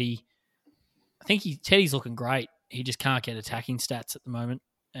got Teddy. I think Teddy's looking great. He just can't get attacking stats at the moment.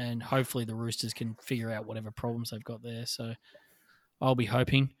 And hopefully the Roosters can figure out whatever problems they've got there. So I'll be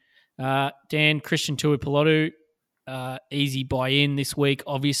hoping. Dan, Christian Tuipulotu, easy buy-in this week,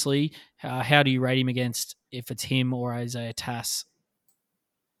 obviously. How do you rate him against if it's him or Isaiah Tass?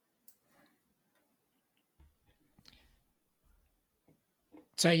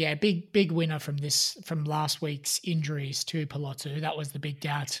 So yeah, big winner from last week's injuries to Pilotu. That was the big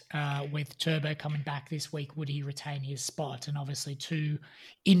doubt with Turbo coming back this week. Would he retain his spot? And obviously 2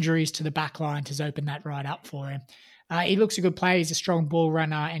 injuries to the back line has opened that right up for him. He looks a good player. He's a strong ball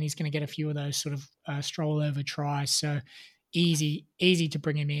runner, and he's going to get a few of those sort of stroll over tries. So easy to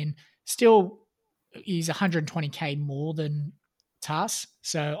bring him in. Still, he's 120K more than Tass.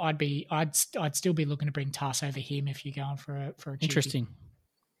 So I'd still be looking to bring Tass over him if you're going for a cheapie. Interesting.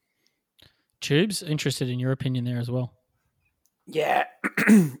 Tubes, interested in your opinion there as well. Yeah,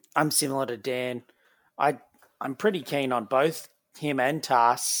 I'm similar to Dan. I'm pretty keen on both him and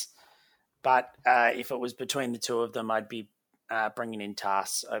Tass, but if it was between the two of them, I'd be bringing in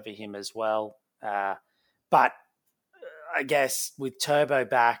Tass over him as well. But I guess with Turbo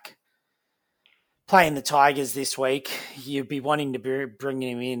back, playing the Tigers this week, you'd be wanting to be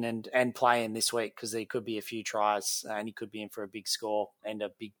bringing him in and playing this week because there could be a few tries and he could be in for a big score and a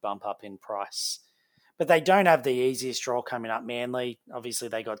big bump up in price. But they don't have the easiest draw coming up, Manly. Obviously,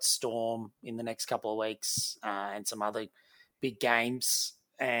 they got Storm in the next couple of weeks and some other big games,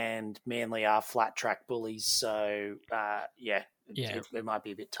 and Manly are flat track bullies. So, it might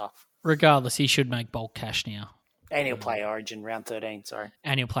be a bit tough. Regardless, he should make bulk cash now. And he'll play Origin round 13,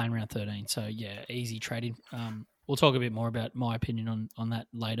 And he'll play in round 13. So, yeah, easy trading. We'll talk a bit more about my opinion on that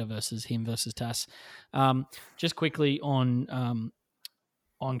later versus him versus Tass. Just quickly on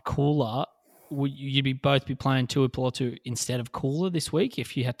Cooler, would you both be playing Tuipulotu instead of Cooler this week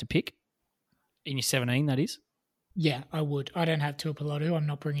if you had to pick? In your 17, that is? Yeah, I would. I don't have Tuipulotu. I'm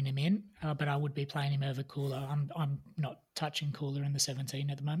not bringing him in, but I would be playing him over Cooler. I'm not touching Cooler in the 17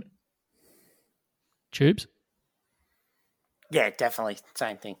 at the moment. Tubes? Yeah, definitely.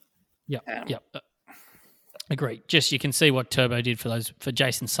 Same thing. Yep. Agree. Just you can see what Turbo did for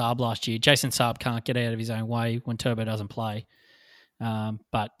Jason Saab last year. Jason Saab can't get out of his own way when Turbo doesn't play,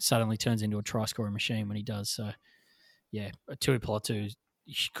 but suddenly turns into a try-scoring machine when he does. So, yeah, Tuipulotu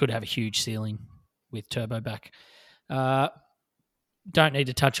could have a huge ceiling with Turbo back. don't need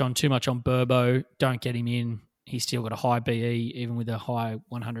to touch on too much on Burbo. Don't get him in. He's still got a high BE, even with a high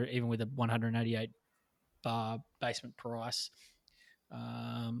 100, even with a 188 bar basement price.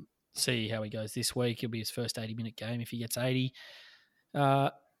 See how he goes this week. He'll be his first 80-minute game if he gets 80.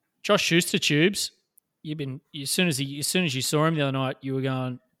 Josh Schuster, Tubes. As soon as you saw him the other night, you were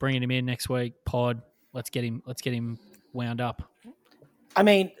going bringing him in next week. Pod. Let's get him wound up. I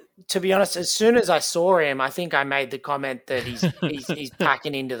mean, to be honest, as soon as I saw him, I think I made the comment that he's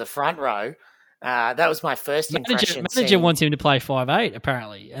packing into the front row. That was my first impression. Manager wants him to play 5'8",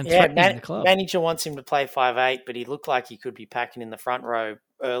 apparently, and threatens the club. Manager wants him to play 5'8", but he looked like he could be packing in the front row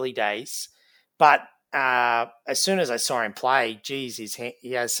early days. But as soon as I saw him play, geez,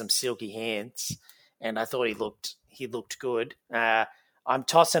 he has some silky hands, and I thought he looked good. I'm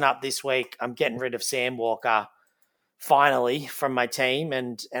tossing up this week. I'm getting rid of Sam Walker finally from my team,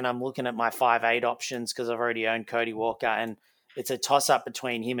 and I'm looking at my 5'8" options because I've already owned Cody Walker, and it's a toss-up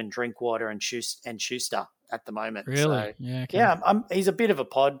between him and Drinkwater and Schuster at the moment. Really? So, yeah. Okay. Yeah, he's a bit of a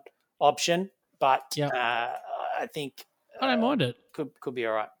pod option, but I think I don't mind it. Could be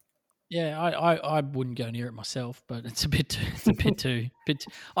all right. Yeah, I wouldn't go near it myself, but it's a bit too.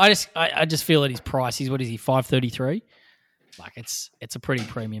 I just feel at his price. He's what is he 533? Like it's a pretty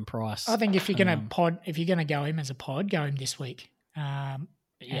premium price. I think if you're gonna go him as a pod, go him this week. And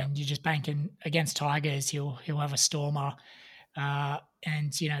you're just banking against Tigers, he'll have a stormer.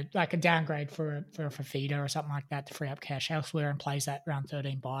 And like a downgrade for a Fafita or something like that to free up cash elsewhere, and plays that round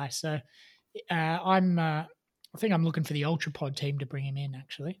 13 bye. So I think I'm looking for the Ultra Pod team to bring him in.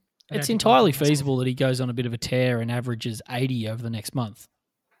 Actually, it's entirely feasible that he goes on a bit of a tear and averages 80 over the next month.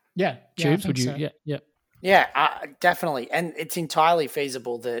 Yeah, Tubes, would you? So. Yeah, definitely, and it's entirely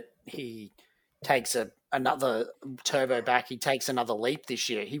feasible that he takes another turbo back. He takes another leap this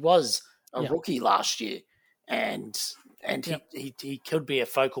year. He was a rookie last year, and he could be a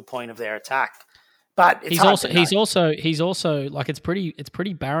focal point of their attack. But he's also like it's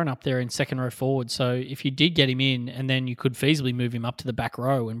pretty barren up there in second row forward. So if you did get him in, and then you could feasibly move him up to the back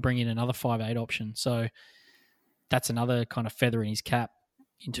row and bring in another 5'8" option. So that's another kind of feather in his cap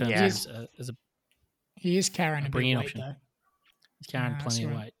in terms of as a. He is carrying a bit of weight option. though. He's carrying plenty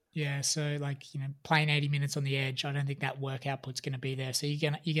of weight. Yeah, so playing 80 minutes on the edge, I don't think that work output's going to be there. So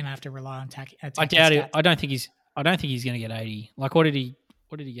you're gonna have to rely on I doubt it. I don't think he's going to get 80. Like what did he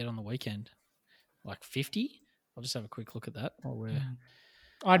get on the weekend? Like 50? I'll just have a quick look at that.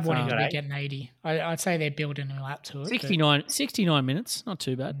 I'd want him to be getting 80. I'd say they're building him up to it. 69 minutes, not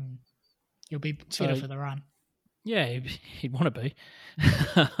too bad. He'll be fitter for the run. Yeah, he'd want to be.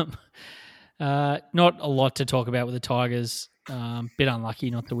 Not a lot to talk about with the Tigers. Bit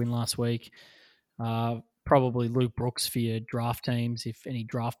unlucky not to win last week. Probably Luke Brooks for your draft teams, if any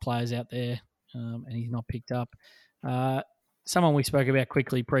draft players out there, and he's not picked up. Someone we spoke about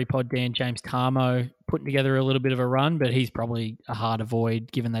quickly pre-pod, Dan, James Tarmo, putting together a little bit of a run, but he's probably a hard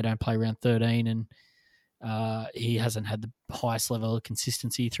avoid given they don't play round 13, and he hasn't had the highest level of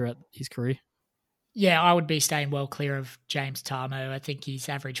consistency throughout his career. Yeah, I would be staying well clear of James Tarmo. I think he's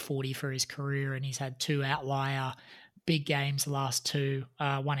averaged 40 for his career, and he's had 2 outlier big games the last 2.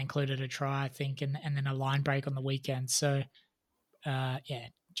 One included a try, I think, and then a line break on the weekend. So,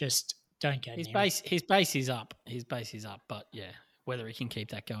 just don't go. His base is up. But yeah, whether he can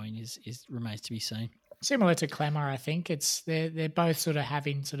keep that going is remains to be seen. Similar to Clemmer, I think they're both sort of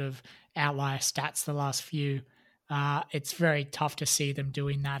having sort of outlier stats the last few. It's very tough to see them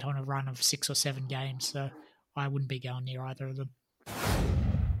doing that on a run of 6 or 7 games. So I wouldn't be going near either of them.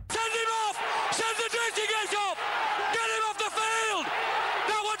 Send him off! Send the dirty gate off! Get him off the field!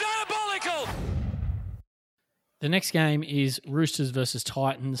 That was diabolical! The next game is Roosters versus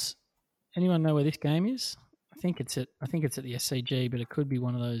Titans. Anyone know where this game is? I think it's at the SCG, but it could be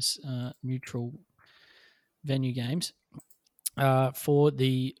one of those neutral venue games. For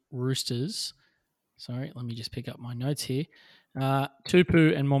the Roosters. Sorry, let me just pick up my notes here.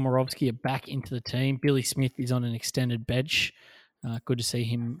 Tupu and Momorovsky are back into the team. Billy Smith is on an extended bench. Good to see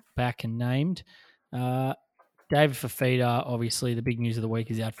him back and named. David Fafita, obviously the big news of the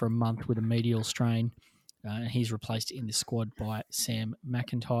week, is out for a month with a medial strain. And he's replaced in the squad by Sam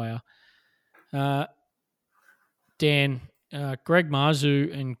McIntyre. Dan, Greg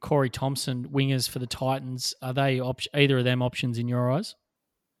Marzu and Corey Thompson, wingers for the Titans, are they either of them options in your eyes?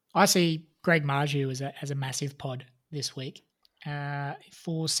 I see Greg Marju as a massive pod this week.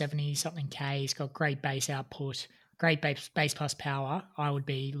 470 something K. He's got great base output, great base plus power. I would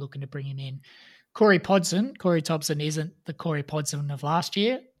be looking to bring him in. Corey Thompson isn't the Corey Podson of last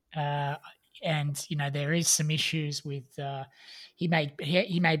year. And there is some issues with he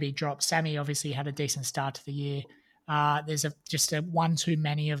may be dropped. Sammy obviously had a decent start to the year. There's just one too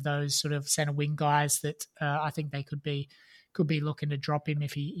many of those sort of centre wing guys that I think they could be looking to drop him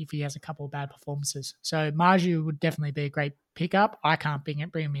if he has a couple of bad performances. So Marju would definitely be a great pickup. I can't bring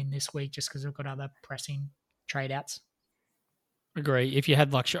him in this week just because I've got other pressing trade outs. Agree. If you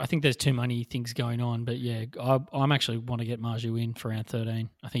had luxury, I think there's too many things going on. But yeah, I'm actually want to get Marju in for round 13.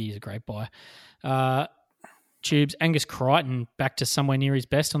 I think he's a great buy. Tubes, Angus Crichton back to somewhere near his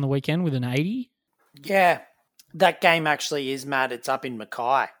best on the weekend with an 80. Yeah, that game actually is, Matt. It's up in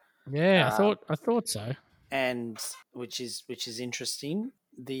Mackay. Yeah, I thought so. And which is interesting.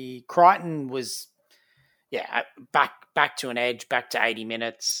 The Crichton was, back to an edge, back to 80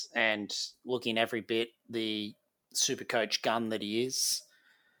 minutes, and looking every bit the Supercoach gun that he is.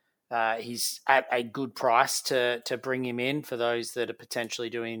 He's at a good price to bring him in for those that are potentially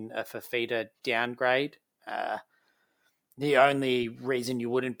doing a Fafita downgrade. The only reason you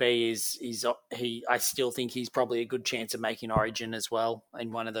wouldn't be is I still think he's probably a good chance of making Origin as well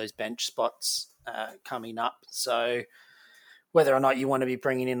in one of those bench spots coming up. So whether or not you want to be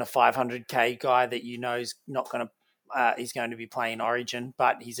bringing in a 500k guy that you know is not going to he's going to be playing Origin,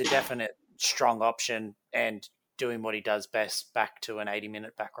 but he's a definite strong option and doing what he does best, back to an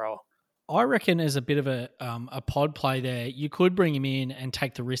 80-minute back rower. I reckon as a bit of a pod play there, you could bring him in and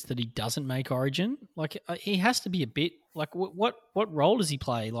take the risk that he doesn't make Origin. Like he has to be a bit like what role does he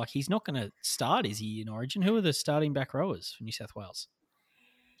play? Like he's not going to start, is he, in Origin? Who are the starting back rowers for New South Wales?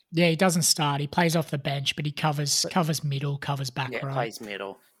 Yeah, he doesn't start. He plays off the bench, but he covers middle, covers back row. Yeah, plays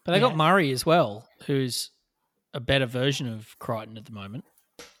middle. But they got Murray as well, who's a better version of Crichton at the moment.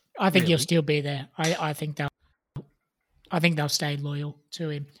 I think he'll still be there. I think they'll stay loyal to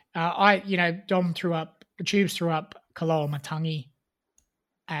him. Tubes threw up Kaloa Matangi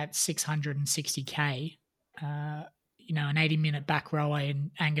at 660k. An 80-minute back rower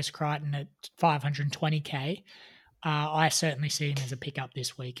in Angus Crichton at 520k. I certainly see him as a pickup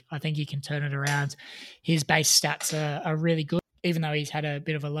this week. I think he can turn it around. His base stats are really good. Even though he's had a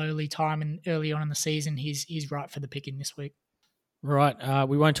bit of a lowly time and early on in the season, he's right for the picking this week. Right.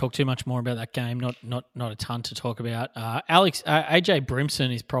 We won't talk too much more about that game. Not a ton to talk about. AJ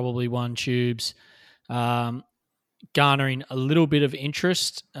Brimson is probably one, Tubes, garnering a little bit of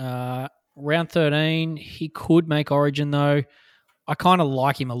interest. Round 13, he could make Origin though. I kind of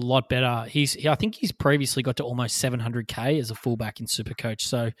like him a lot better. I think he's previously got to almost 700k as a fullback in Supercoach,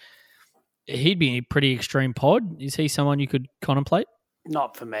 so he'd be a pretty extreme pod. Is he someone you could contemplate?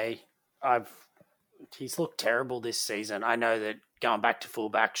 Not for me. He's looked terrible this season. I know that going back to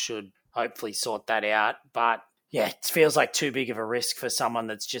fullback should hopefully sort that out, but yeah, it feels like too big of a risk for someone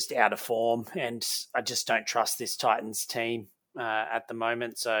that's just out of form, and I just don't trust this Titans team at the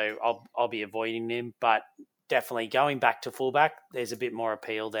moment, so I'll be avoiding him. But definitely going back to fullback, there's a bit more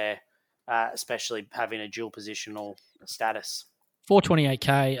appeal there, especially having a dual positional status.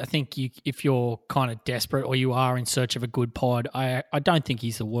 428k, I think if you're kind of desperate or you are in search of a good pod, I don't think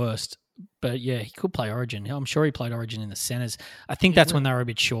he's the worst. But yeah, he could play Origin. I'm sure he played Origin in the centres. I think that's when they were a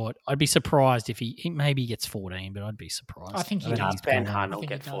bit short. I'd be surprised if he maybe gets 14, but I'd be surprised. I think Ben Hunt will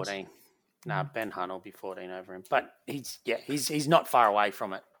get 14. Ben Hunt will be 14 over him. But he's not far away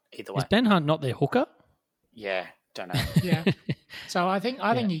from it either way. Is Ben Hunt not their hooker? Yeah, don't know. Yeah. So I think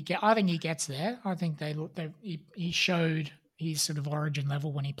he gets there. I think he showed his sort of Origin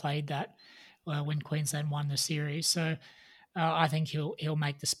level when he played that when Queensland won the series. So I think he'll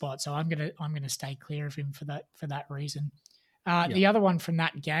make the spot. So I'm gonna stay clear of him for that reason. The other one from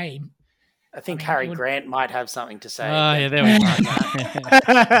that game, I think Harry Grant might have something to say. Oh yeah, there we go.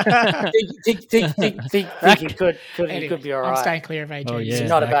 think he could be all right. I'm staying clear of AJ. Oh, yeah, he's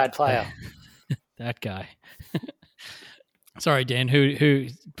not a bad player. That guy. Sorry, Dan. Who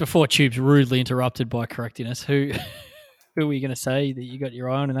before Tubes rudely interrupted by correcting us. Who were you going to say that you got your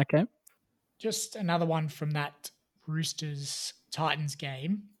eye on in that game? Just another one from that Roosters Titans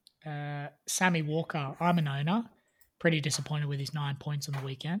game. Sammy Walker. I'm an owner. Pretty disappointed with his 9 points on the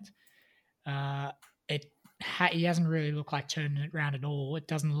weekend. He hasn't really looked like turning it around at all. It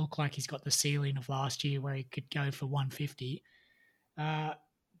doesn't look like he's got the ceiling of last year where he could go for 150.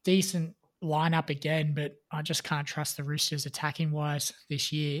 Decent lineup again, but I just can't trust the Roosters attacking wise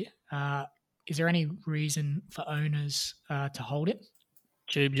this year. Is there any reason for owners to hold it?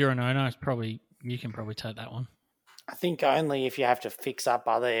 Tube, you're an owner. You can probably take that one. I think only if you have to fix up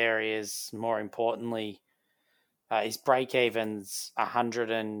other areas. More importantly, his break even's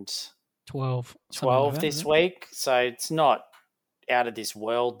 112 this week, so it's not out of this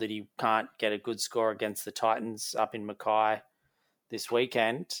world that he can't get a good score against the Titans up in Mackay this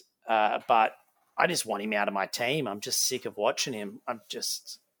weekend. But I just want him out of my team. I'm just sick of watching him.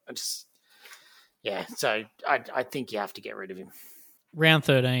 Yeah, so I think you have to get rid of him. Round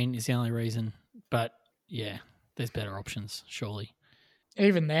 13 is the only reason, but yeah, there's better options, surely.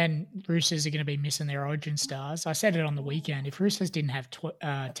 Even then, Roosters are going to be missing their origin stars. I said it on the weekend. If Roosters didn't have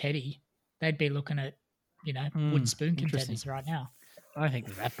Teddy, they'd be looking at, wooden spoon interesting. contenders right now. I don't think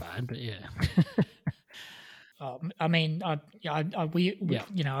they're that bad, but yeah. I mean, I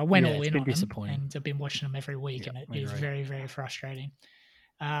went all in on them, and I've been watching them every week, and it is very, very frustrating.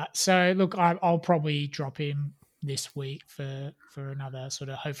 So look, I'll probably drop him this week for another sort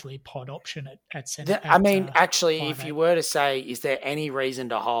of hopefully pod option at centre. Actually, if you were to say, is there any reason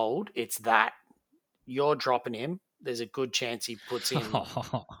to hold? It's that you're dropping him. There's a good chance he puts in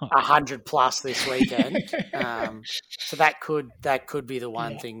 100 plus this weekend. So that could be the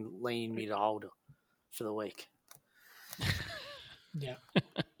one thing leaning me to hold for the week. Yeah. All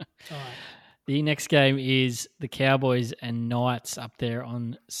right. The next game is the Cowboys and Knights up there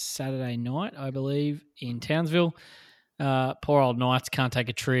on Saturday night, I believe, in Townsville. Poor old Knights can't take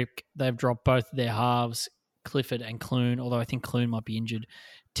a trip. They've dropped both their halves, Clifford and Clune, although I think Clune might be injured.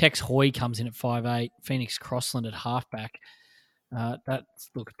 Tex Hoy comes in at 5'8", Phoenix Crossland at halfback. That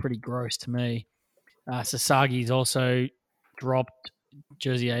looks pretty gross to me. Sasagi's also dropped,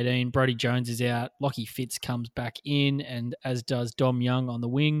 jersey 18. Brodie Jones is out. Lockie Fitz comes back in, and as does Dom Young on the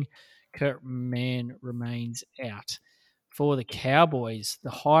wing. Kurt Mann remains out. For the Cowboys, the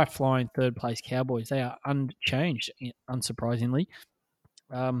high-flying third-place Cowboys, they are unchanged, unsurprisingly.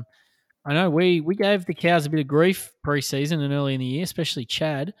 I know we gave the Cows a bit of grief pre-season and early in the year, especially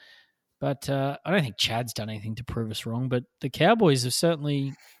Chad, but I don't think Chad's done anything to prove us wrong. But the Cowboys have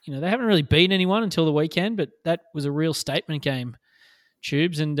certainly, they haven't really beaten anyone until the weekend, but that was a real statement game,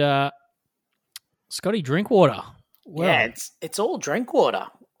 Tubes. And Scotty Drinkwater. Well, yeah, it's all Drinkwater.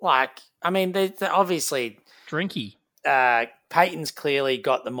 Like, I mean, they're obviously... Drinky. Payton's clearly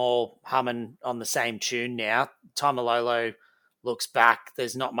got them all humming on the same tune now. Tamalolo looks back.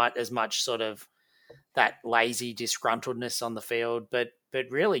 There's not as much sort of that lazy disgruntledness on the field, but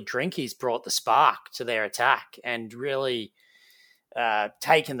really Drinky's brought the spark to their attack and really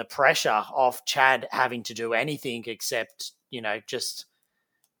taken the pressure off Chad having to do anything except, just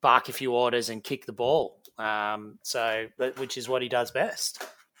bark a few orders and kick the ball. Which is what he does best.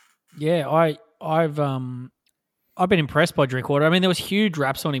 Yeah, I've been impressed by Drinkwater. I mean, there was huge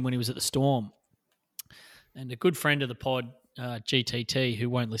raps on him when he was at the Storm. And a good friend of the pod, GTT, who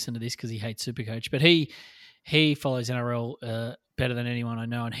won't listen to this because he hates Supercoach, but he follows NRL better than anyone I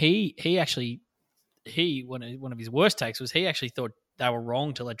know. And he one of his worst takes was he actually thought they were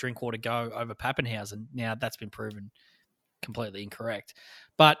wrong to let Drinkwater go over Pappenhausen. Now that's been proven completely incorrect.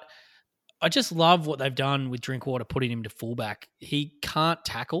 But I just love what they've done with Drinkwater, putting him to fullback. He can't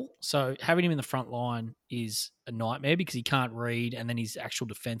tackle, so having him in the front line is a nightmare because he can't read, and then his actual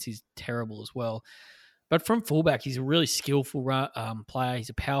defense is terrible as well. But from fullback, he's a really skillful player.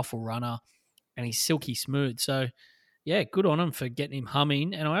 He's a powerful runner, and he's silky smooth. So, yeah, good on him for getting him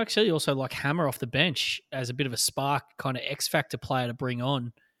humming. And I actually also like Hammer off the bench as a bit of a spark, kind of X factor player to bring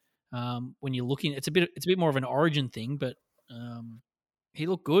on. When you're looking, it's a bit more of an origin thing, but. He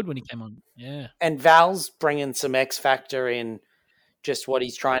looked good when he came on. Yeah. And Val's bringing some X factor in just what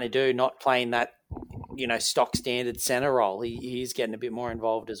he's trying to do, not playing that, stock standard center role. He's getting a bit more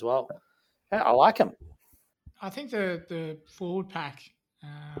involved as well. I like him. I think the forward pack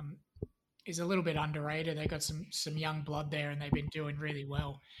is a little bit underrated. They got some young blood there, and they've been doing really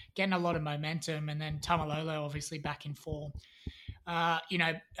well, getting a lot of momentum. And then Tamalolo obviously back in form. I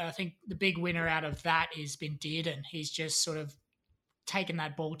think the big winner out of that has been Dearden. He's just sort of taking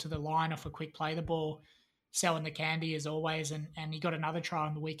that ball to the line off a quick play the ball, selling the candy as always, and he got another try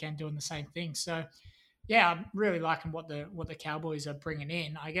on the weekend doing the same thing. So, yeah, I'm really liking what the Cowboys are bringing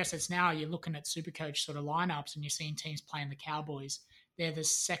in. I guess it's now you're looking at Supercoach sort of lineups and you're seeing teams playing the Cowboys. They're the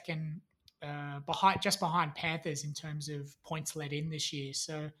second behind Panthers in terms of points let in this year.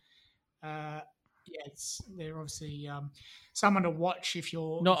 So, they're obviously someone to watch if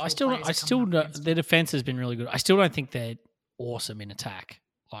you're. No, I still their defense has been really good. I still don't think they're awesome in attack.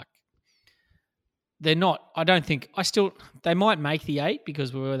 Like they're not. I don't think. They might make the 8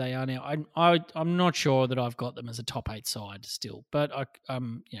 because where they are now. I'm not sure that I've got them as a top 8 side still, but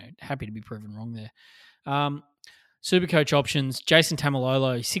I'm happy to be proven wrong there. Supercoach options. Jason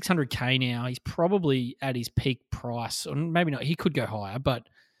Tamalolo, 600K now. He's probably at his peak price, or maybe not. He could go higher, but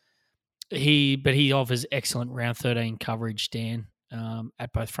he offers excellent round 13 coverage. Dan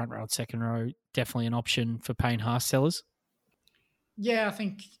at both front row and second row, definitely an option for Payne Haas sellers. Yeah, I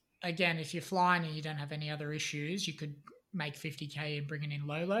think, again, if you're flying and you don't have any other issues, you could make 50K and bring it in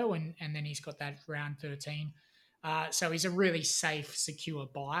Lolo, and then he's got that round 13 So he's a really safe, secure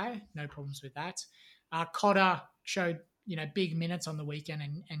buy. No problems with that. Cotter showed, big minutes on the weekend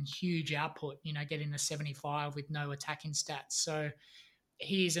and huge output, getting the 75 with no attacking stats. So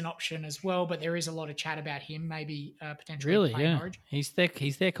he is an option as well, but there is a lot of chat about him maybe potentially Really, playing yeah. Origin. He's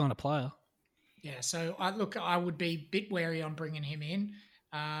their kind of player. Yeah, so I would be a bit wary on bringing him in.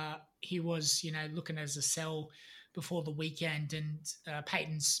 He was, looking as a sell before the weekend, and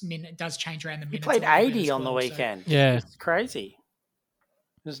Payton's minute does change around the He minutes. played a little bit 80 as on the well, so- weekend. Yeah. It's crazy.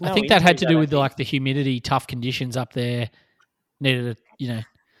 There's no I think that had to injuries, I do don't with think. the humidity, tough conditions up there. Needed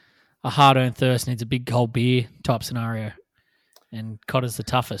a hard-earned thirst, needs a big cold beer type scenario, and Cotter's the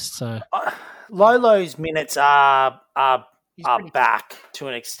toughest. So Lolo's minutes are He's pretty- back to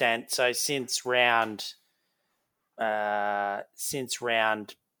an extent. So since round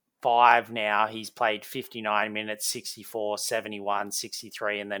 5 now, he's played 59 minutes, 64, 71,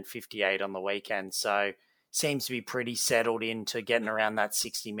 63, and then 58 on the weekend. So seems to be pretty settled into getting around that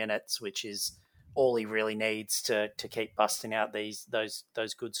 60 minutes, which is all he really needs to keep busting out those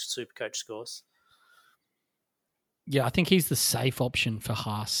good Supercoach scores. yeah, I think he's the safe option for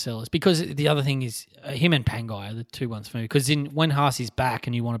Haas sellers, because the other thing is him and Pangai are the two ones for me. Because when Haas is back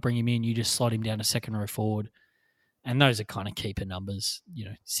and you want to bring him in, you just slot him down to second row forward. And those are kind of keeper numbers,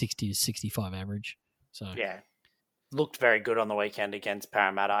 60 to 65 average. So Yeah. Looked very good on the weekend against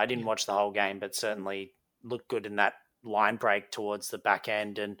Parramatta. I didn't watch the whole game, but certainly looked good in that line break towards the back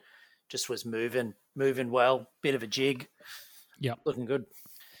end and just was moving well. Bit of a jig. Yep. Looking good.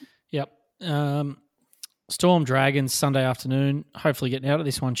 Yep. Storm Dragons Sunday afternoon. Hopefully getting out of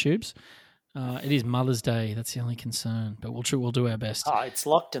this one, Tubes. It is Mother's Day. That's the only concern, but we'll do our best. Oh, it's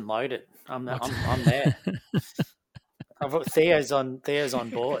locked and loaded. I'm there. Theo's on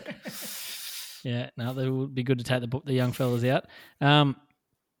board. Yeah, no, that would be good to take the young fellas out.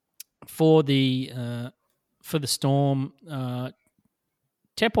 For the Storm,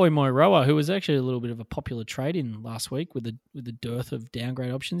 Tepoy Moiroa, who was actually a little bit of a popular trade in last week with the dearth of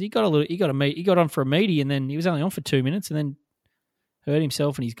downgrade options. He got on for a meaty, and then he was only on for 2 minutes, and then hurt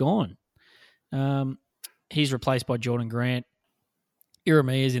himself, and he's gone. He's replaced by Jordan Grant.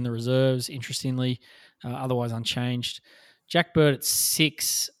 Irami is in the reserves, interestingly, otherwise unchanged. Jack Bird at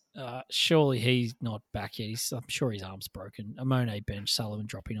 6. Surely he's not back yet. I'm sure his arm's broken. Amone bench, Sullivan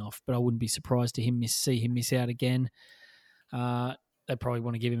dropping off, but I wouldn't be surprised to see him miss out again. They probably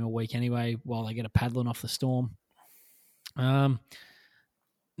want to give him a week anyway while they get a paddling off the Storm. Not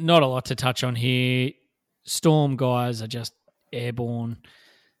a lot to touch on here. Storm guys are just airborne.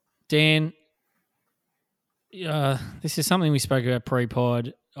 Dan, this is something we spoke about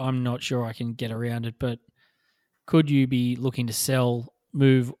pre-pod. I'm not sure I can get around it, but could you be looking to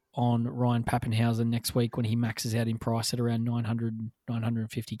move on Ryan Pappenhausen next week when he maxes out in price at around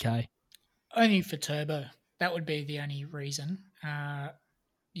 950K? Only for Turbo. That would be the only reason.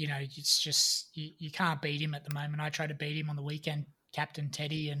 It's just you can't beat him at the moment. I tried to beat him on the weekend, Captain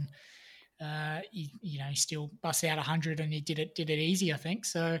Teddy, and he still busts out 100, and he did it easy, I think.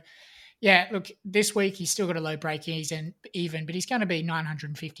 So yeah, look, this week he's still got a low break even, but he's going to be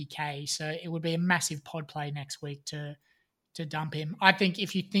 950K. So it would be a massive pod play next week to dump him. I think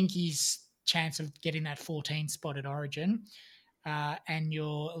if you think he's chance of getting that 14 spot at Origin, and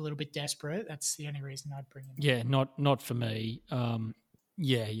you're a little bit desperate, that's the only reason I'd bring him in. Yeah, not for me.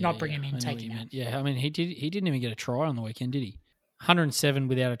 Not bring him in, take him out. Yeah, I mean he didn't even get a try on the weekend, did he? 107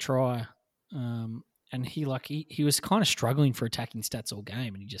 without a try. And he was kind of struggling for attacking stats all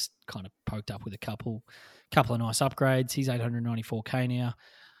game, and he just kind of poked up with a couple of nice upgrades. He's 894K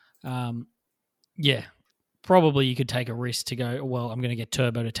now. Yeah, probably you could take a risk to go, well, I'm going to get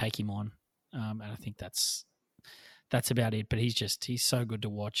Turbo to take him on. And I think that's about it. But he's so good to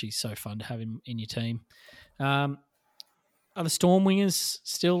watch. He's so fun to have him in your team. Are the Storm wingers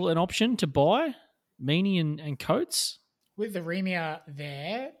still an option to buy? Meaney and Coates? With the Remia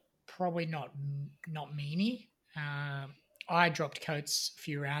there, probably not Meaney. I dropped Coates a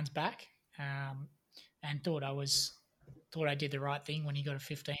few rounds back, and thought I did the right thing when he got a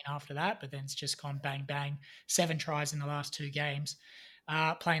 15 after that, but then it's just gone bang, bang. 7 tries in the last 2 games.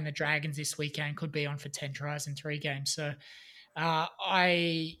 Playing the Dragons this weekend, could be on for 10 tries in 3 games. So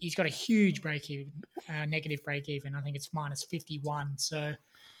he's got a huge break-even, negative break-even. I think it's minus 51. So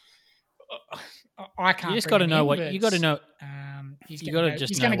I can't. You just got to know what you got to know. He's you going got to just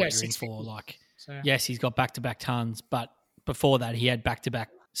he's know gonna what go you're in 650. for. Like, So yes, he's got back-to-back tons, but before that, he had back-to-back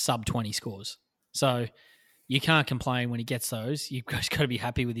sub-20 scores. So you can't complain when he gets those. You've just got to be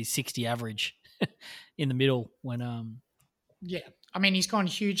happy with his 60 average in the middle when yeah, I mean, he's gone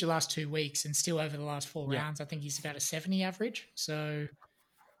huge the last 2 weeks, and still over the last 4 Yeah. rounds, I think he's about a 70 average. So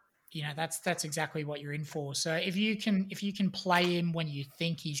that's exactly what you're in for. So if you can play him when you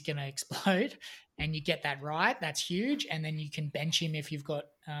think he's going to explode, and you get that right, that's huge. And then you can bench him if you've got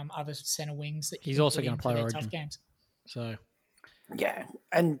other center wings that he's also going to play their Origin. tough games. So yeah,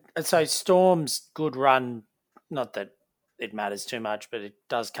 and so Storm's good run. Not that it matters too much, but it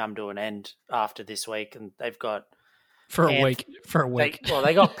does come to an end after this week, and they've got for a week.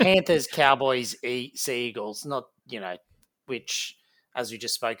 They got Panthers, Cowboys, Sea Eagles. Not which, as we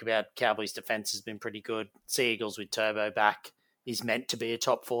just spoke about, Cowboys' defense has been pretty good. Sea Eagles with Turbo back is meant to be a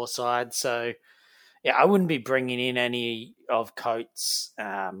top 4 side. So, yeah, I wouldn't be bringing in any of Coates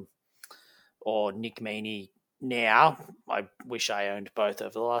or Nick Meaney now. I wish I owned both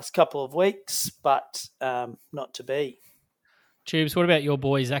over the last couple of weeks, but not to be. Tubes, what about your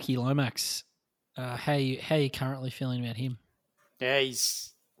boy, Zachy Lomax? How are you currently feeling about him? Yeah,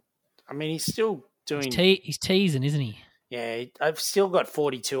 he's still doing... He's teasing, isn't he? Yeah, I've still got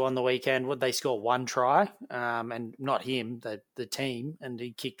 42 on the weekend. Would they score 1 try? And not him, the team, and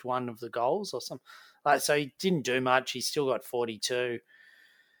he kicked one of the goals or something. So he didn't do much. He's still got 42.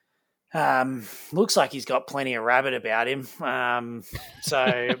 Looks like he's got plenty of rabbit about him.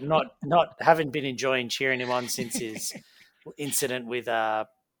 So haven't been enjoying cheering him on since his incident with the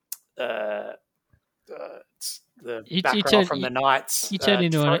back row from the Knights. You turn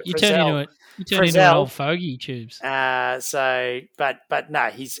into an old fogey, Tubes. But no,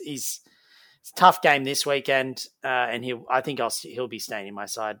 he's it's a tough game this weekend, and I think he'll be staying in my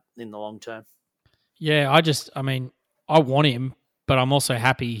side in the long term. Yeah, I want him, but I'm also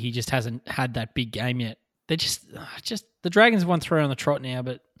happy he just hasn't had that big game yet. They're just the Dragons won 3 on the trot now,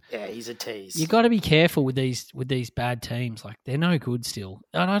 but yeah, he's a tease. You got to be careful with these bad teams. Like, they're no good still.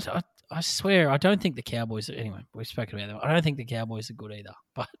 And I swear, I don't think the Cowboys. Anyway, we've spoken about them. I don't think the Cowboys are good either.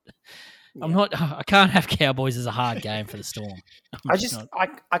 But yeah. I can't have Cowboys as a hard game for the Storm. I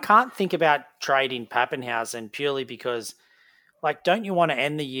can't think about trading Pappenhausen purely because, like, don't you want to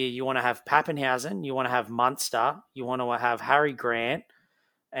end the year? You want to have Pappenhausen, you want to have Munster, you want to have Harry Grant,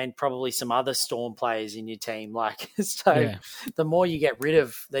 and probably some other Storm players in your team. Like, so yeah. The more you get rid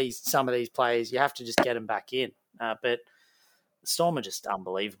of some of these players, you have to just get them back in. But the Storm are just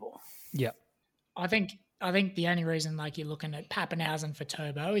unbelievable. Yeah. I think the only reason, like, you're looking at Pappenhausen for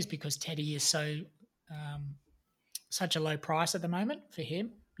Turbo is because Teddy is such a low price at the moment for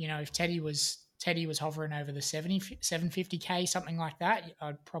him. You know, if Teddy was hovering over the 750K, something like that,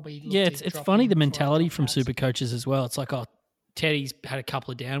 I'd probably look yeah. It's funny the mentality from super coaches as well. It's like, Teddy's had a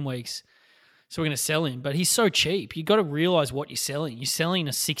couple of down weeks, so we're going to sell him. But he's so cheap. You've got to realise what you're selling. You're selling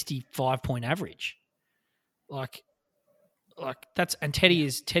a 65-point average. Like that's, and Teddy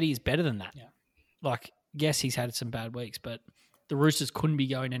is better than that. Yeah. Like, yes, he's had some bad weeks, but the Roosters couldn't be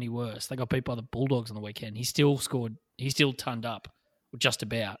going any worse. They got beat by the Bulldogs on the weekend. He still scored. He still turned up, just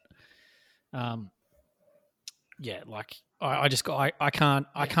about. Yeah, like I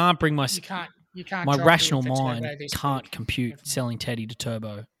can't bring my you can't my drop rational him for mind Turbo this can't week. compute Definitely. selling Teddy to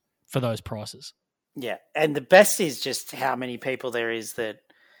Turbo for those prices. Yeah, and the best is just how many people there is that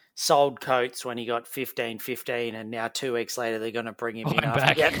sold Coates when he got 15, and now 2 weeks later they're going to bring him in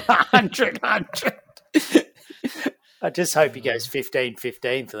after getting 100. I just hope he goes 15 for the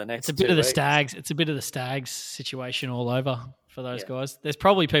next 2 weeks. It's a bit of the Stags situation all over for those guys. There's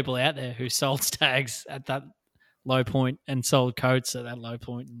probably people out there who sold Stags at that low point and sold Coates at that low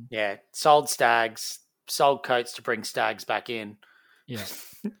point. Yeah, sold Stags, sold Coates to bring Stags back in. Yeah.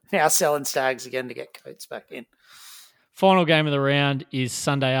 Now selling Stags again to get Coates back in. Final game of the round is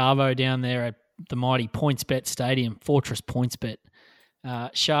Sunday Arvo down there at the mighty PointsBet Stadium, Fortress PointsBet.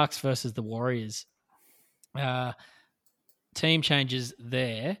 Sharks versus the Warriors. Team changes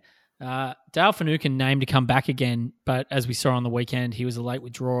there. Dale Finucane named to come back again, but as we saw on the weekend, he was a late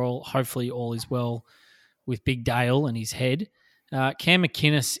withdrawal. Hopefully all is well with Big Dale and his head. Cam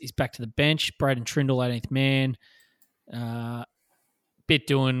McInnes is back to the bench. Braden Trindle, 18th man. Bit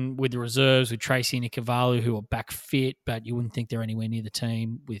doing with the reserves with Tracy and Ikevalu, who are back fit, but you wouldn't think they're anywhere near the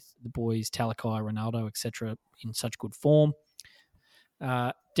team with the boys, Talakai, Ronaldo, etc., in such good form.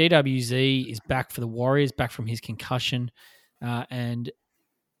 DWZ is back for the Warriors, back from his concussion. And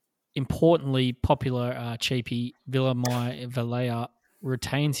importantly, popular cheapie Villamai Valea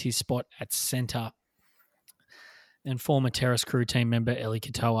retains his spot at centre. And former Terrace Crew team member Eli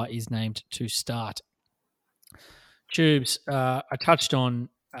Katoa is named to start. Tubes, I touched on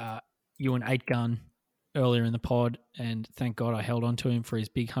Ewan 8-gun earlier in the pod, and thank God I held on to him for his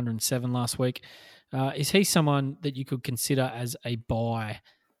big 107 last week. Is he someone that you could consider as a buy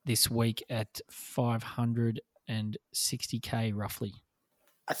this week at 560K roughly?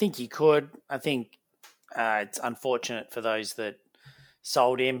 I think you could. I think it's unfortunate for those that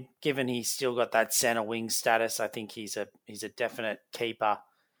sold him. Given he's still got that centre wing status, I think he's a definite keeper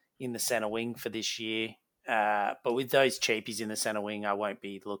in the centre wing for this year. But with those cheapies in the centre wing, I won't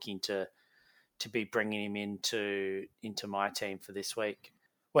be looking to be bringing him into my team for this week.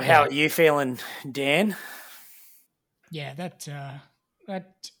 Well, how are you feeling, Dan? Yeah,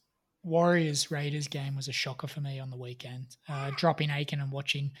 that Warriors-Raiders game was a shocker for me on the weekend. Dropping Aiken and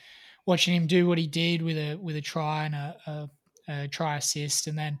watching him do what he did with a try and a try assist,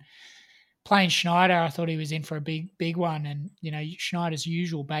 and then playing Schneider, I thought he was in for a big one. And Schneider's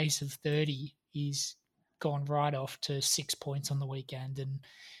usual base of 30, he's gone right off to 6 points on the weekend, and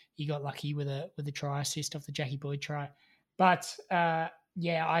he got lucky with a try assist off the Jackie Boyd try. But I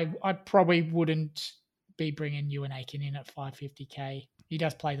probably wouldn't be bringing Ewan Aiken in at 550k. He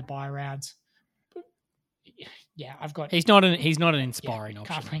does play the buy rounds. But yeah, I've got. He's not an inspiring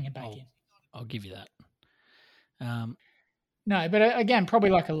option. Can't bring him back in. I'll give you that. No, but again,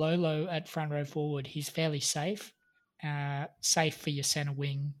 probably like a Lolo at front row forward. He's fairly safe, safe for your centre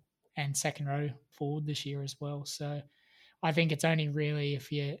wing and second row forward this year as well. So I think it's only really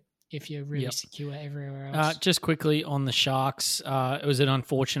if you're really secure everywhere else. Just quickly on the Sharks, it was an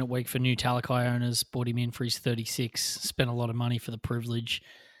unfortunate week for new Talakai owners. Bought him in for his 36, spent a lot of money for the privilege.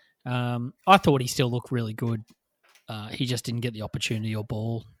 I thought he still looked really good. He just didn't get the opportunity or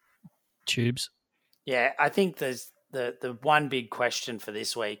ball. Tubes. Yeah, I think there's the one big question for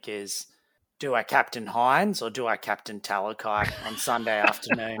this week is, do I captain Hines or do I captain Talakai on Sunday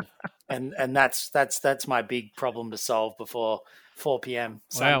afternoon? And that's my big problem to solve before 4 p.m.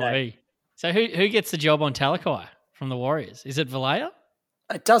 Sunday. Wow. So who gets the job on Talakai from the Warriors? Is it Vallejo?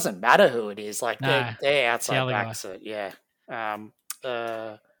 It doesn't matter who it is. Like they're outside the backs. So, yeah.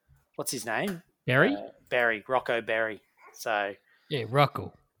 What's his name? Berry? Berry. Rocco Berry. So yeah,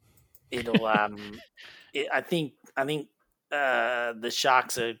 Rocco. It'll. I think the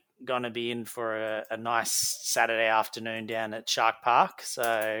Sharks are going to be in for a nice Saturday afternoon down at Shark Park.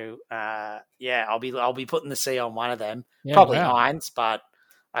 So I'll be putting the C on one of them. Yeah, probably Hines, but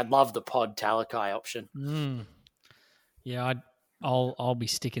I'd love the Pod Talakai option. Yeah, I'll be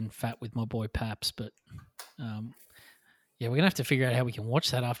sticking fat with my boy Paps, but we're gonna have to figure out how we can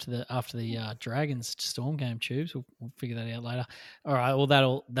watch that after the Dragons Storm game. Tubes, we'll figure that out later. All right, well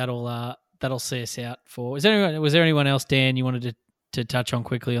that'll see us out for. Was there anyone else, Dan, you wanted to touch on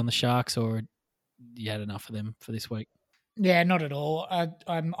quickly on the Sharks, or you had enough of them for this week? Yeah, not at all.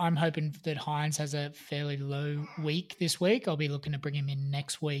 I'm hoping that Hines has a fairly low week this week. I'll be looking to bring him in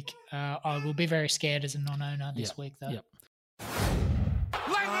next week. I will be very scared as a non-owner this week, though. Yep.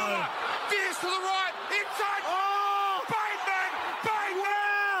 Fierce to the right, inside. Oh, Payne!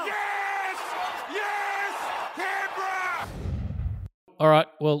 Yes! Canberra! All right,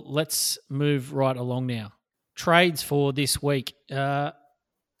 well, let's move right along now. Trades for this week.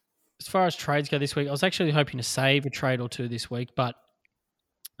 As far as trades go this week, I was actually hoping to save a trade or two this week, but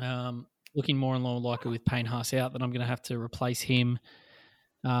looking more and more likely with Payne Haas out that I'm going to have to replace him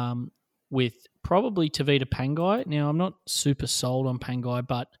with probably Tavita Pangai. Now, I'm not super sold on Pangai,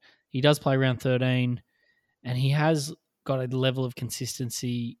 but he does play around 13 and he has got a level of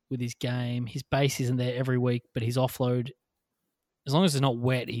consistency with his game. His base isn't there every week, but his offload, as long as it's not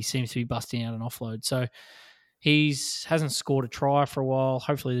wet, he seems to be busting out an offload. So he hasn't scored a try for a while.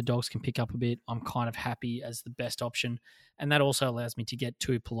 Hopefully the Dogs can pick up a bit. I'm kind of happy as the best option. And that also allows me to get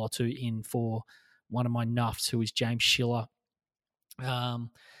Tuipulotu in for one of my nuffs, who is James Schiller. And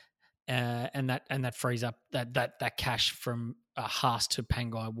that frees up that cash from Haas to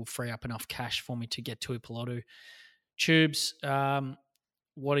Pangai will free up enough cash for me to get Tuipulotu. Tubes,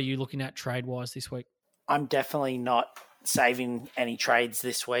 what are you looking at trade-wise this week? I'm definitely not saving any trades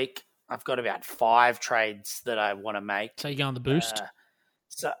this week. I've got about 5 trades that I want to make. So you go on the boost?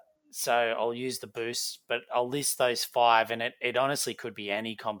 So I'll use the boost, but I'll list those 5, and it honestly could be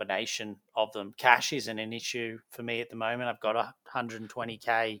any combination of them. Cash isn't an issue for me at the moment. I've got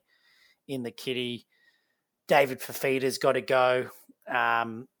 120k in the kitty. David Fafita's got to go.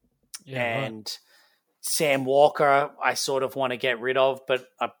 And right. Sam Walker, I sort of want to get rid of, but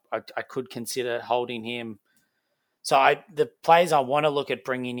I could consider holding him. So the players I want to look at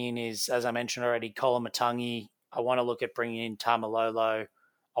bringing in is, as I mentioned already, Colin Matangi. I want to look at bringing in Tamalolo.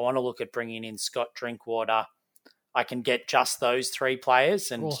 I want to look at bringing in Scott Drinkwater. I can get just those 3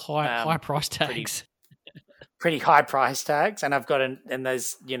 players and all high price tags, pretty high price tags. And I've got and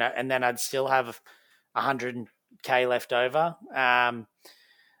there's and then I'd still have 100k left over.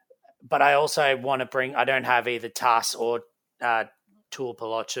 But I also want to bring. I don't have either Tas or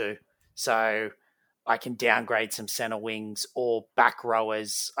Tuipulotu, so I can downgrade some center wings or back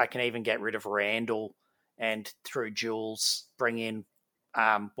rowers. I can even get rid of Randall and through Jules bring in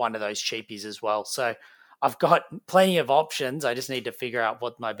one of those cheapies as well. So I've got plenty of options. I just need to figure out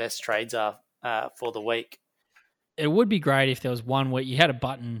what my best trades are for the week. It would be great if there was one where you had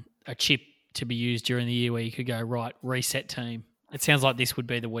a chip to be used during the year where you could go, right, reset team. It sounds like this would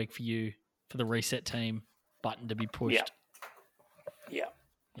be the week for you for the reset team button to be pushed. Yeah.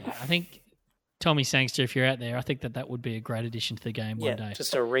 I think Tommy Sangster, if you're out there, I think that would be a great addition to the game one day.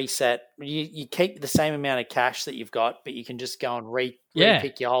 Just a reset. You keep the same amount of cash that you've got, but you can just go and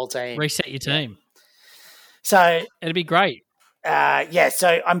re-pick your whole team. Reset your team. So it'd be great.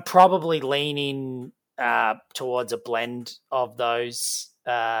 So I'm probably leaning towards a blend of those,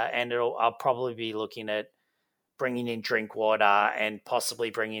 and I'll probably be looking at bringing in Drinkwater and possibly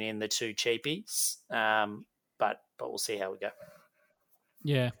bringing in the two cheapies. But we'll see how we go.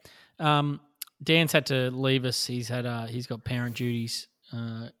 Yeah. Dan's had to leave us. He's got parent duties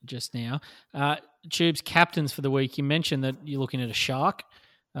just now. Tubes, captains for the week. You mentioned that you're looking at a shark.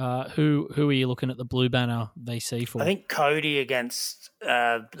 Who are you looking at the blue banner VC for? I think Cody against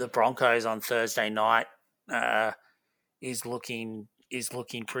the Broncos on Thursday night is looking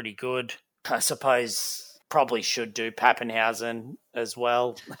pretty good. I suppose probably should do Pappenhausen as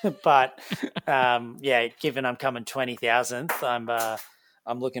well, but given I'm coming 20,000th,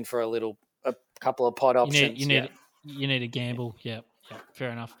 I'm looking for a couple of pod options. You need a gamble. Yeah,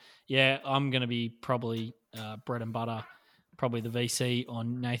 fair enough. Yeah, I'm going to be probably bread and butter. Probably the VC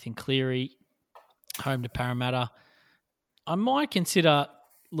on Nathan Cleary, home to Parramatta. I might consider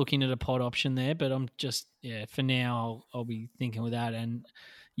looking at a pod option there, but I'm just, for now, I'll be thinking with that. And,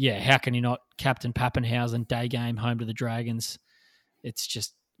 how can you not captain Pappenhausen day game home to the Dragons? It's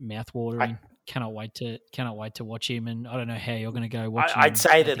just mouthwatering. Cannot wait to watch him, and I don't know how you're going to go watch him. I'd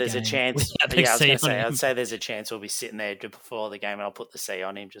say that there's a chance. I'd say there's a chance we'll be sitting there before the game, and I'll put the C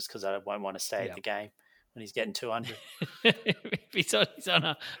on him just because I won't want to stay at the game when he's getting 200. If he's on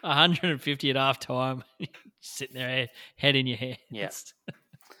 150 at half time, sitting there, head in your hair. Yes.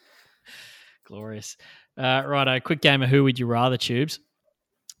 Glorious. Righto, quick game of who would you rather, Tubes?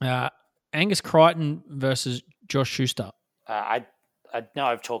 Angus Crichton versus Josh Schuster. I know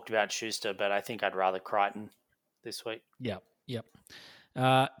I've talked about Schuster, but I think I'd rather Crichton this week. Yep.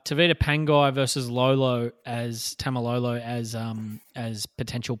 Tavita Pangai versus Tamalolo as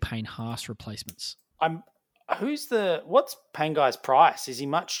potential Payne Haas replacements. What's Pangai's price? Is he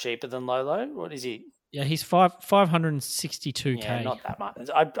much cheaper than Lolo? What is he? Yeah, he's 562K. Yeah, not that much.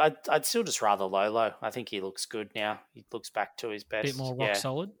 I'd still just rather Lolo. I think he looks good now. He looks back to his best. Bit more rock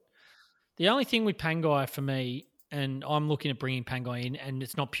solid. The only thing with Pangai for me, and I'm looking at bringing Pangai in, and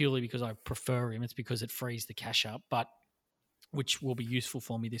it's not purely because I prefer him, it's because it frees the cash up, which will be useful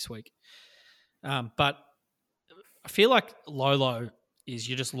for me this week. But I feel like Lolo is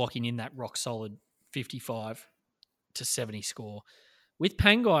you're just locking in that rock solid 55 to 70 score. With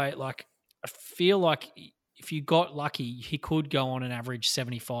Pangai, I feel like if you got lucky, he could go on an average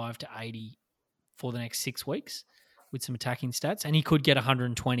 75 to 80 for the next 6 weeks with some attacking stats, and he could get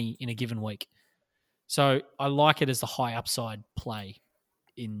 120 in a given week. So I like it as the high upside play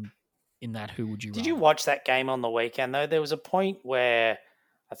in that who would you rather. Did you watch that game on the weekend, though? There was a point where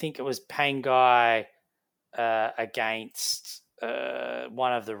I think it was Pangai against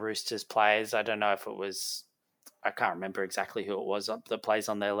one of the Roosters players. I don't know if it was, I can't remember exactly who it was that plays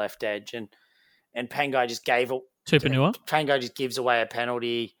on their left edge. And Pangai just Pangai just gives away a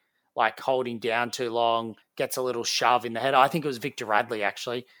penalty, holding down too long, gets a little shove in the head. I think it was Victor Radley,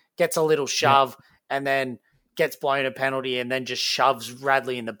 actually. Gets a little shove and then gets blown a penalty and then just shoves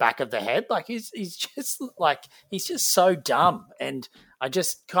Radley in the back of the head. He's just so dumb. And I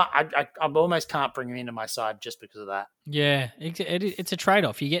just can't, I almost can't bring him into my side just because of that. Yeah, it's a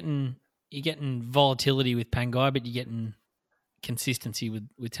trade-off. You're getting volatility with Pangai, but you're getting consistency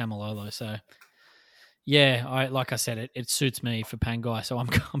with Tamalolo. So, yeah, like I said, it suits me for Pangai. So I'm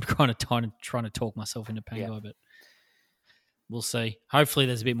kind of trying to talk myself into Pangai, but we'll see. Hopefully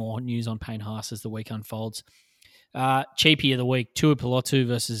there's a bit more news on Payne Haas as the week unfolds. Cheapie of the week, Tua Pilotu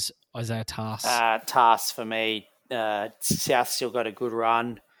versus Isaiah Tass. Tass for me. South still got a good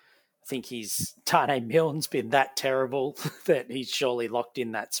run. I think Tane Milne's been that terrible that he's surely locked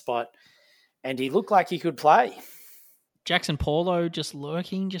in that spot. And he looked like he could play. Jackson Paulo just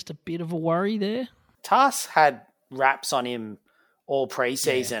lurking, just a bit of a worry there. Tass had raps on him all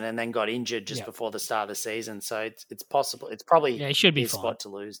preseason and then got injured just before the start of the season. So it's possible. It's probably he should be his fine. Spot to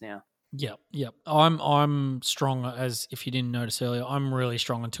lose now. Yep. I'm strong, as if you didn't notice earlier, I'm really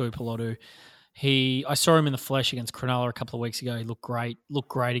strong on Tui Pilotu. I saw him in the flesh against Cronulla a couple of weeks ago. He looked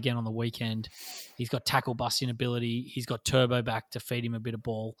great again on the weekend. He's got tackle busting ability. He's got Turbo back to feed him a bit of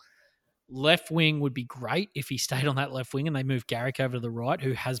ball. Left wing would be great if he stayed on that left wing and they moved Garrick over to the right,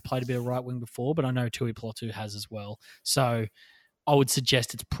 who has played a bit of right wing before, but I know Tuipulotu has as well. So I would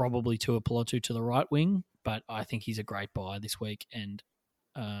suggest it's probably Tuipulotu to the right wing, but I think he's a great buy this week and,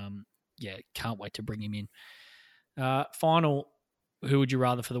 can't wait to bring him in. Final, who would you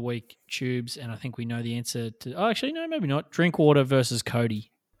rather for the week? Tubes, and I think we know the answer to... Oh, actually, no, maybe not. Drinkwater versus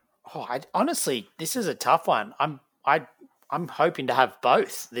Cody. Oh, honestly, this is a tough one. I'm hoping to have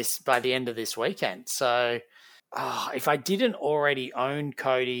both this by the end of this weekend. So if I didn't already own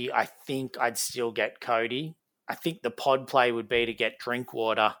Cody, I think I'd still get Cody. I think the pod play would be to get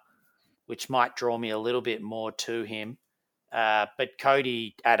Drinkwater, which might draw me a little bit more to him. But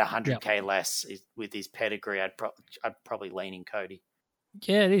Cody at 100K less with his pedigree, I'd probably lean in Cody.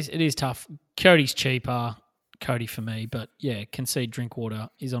 Yeah, it is tough. Cody's cheaper, Cody for me, but yeah, concede Drinkwater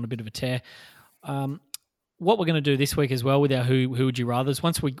is on a bit of a tear. What we're going to do this week as well with our who would you rather's,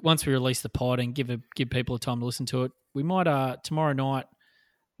 once we release the pod and give people a time to listen to it, we might tomorrow night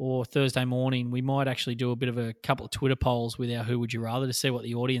or Thursday morning we might actually do a bit of a couple of Twitter polls with our who would you rather to see what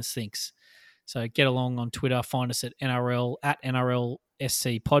the audience thinks. So get along on Twitter, find us at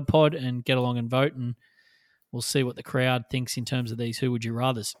NRLSC Pod, and get along and vote, and we'll see what the crowd thinks in terms of these who would you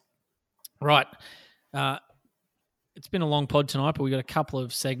rathers. Right. It's been a long pod tonight, but we've got a couple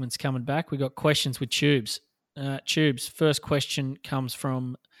of segments coming back. We've got questions with Tubes. Tubes, first question comes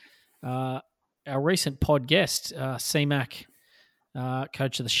from our recent pod guest, CMAC,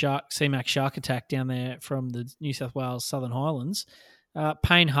 coach of the CMAC Shark Attack down there from the New South Wales Southern Highlands.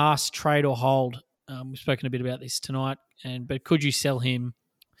 Payne, Haas, trade or hold? We've spoken a bit about this tonight, but could you sell him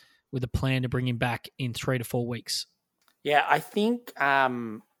with a plan to bring him back in 3 to 4 weeks? Yeah, I think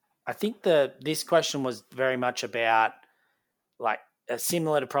this question was very much about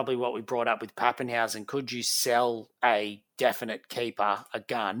similar to probably what we brought up with Pappenhausen. Could you sell a definite keeper, a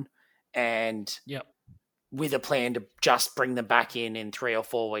gun, and with a plan to just bring them back in 3 or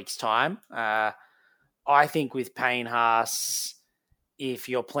 4 weeks' time? I think with Payne, Haas, if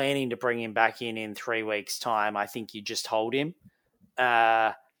you're planning to bring him back in 3 weeks' time, I think you just hold him.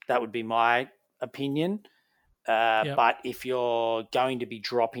 That would be my opinion. But if you're going to be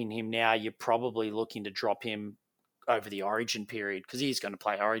dropping him now, you're probably looking to drop him over the Origin period because he's going to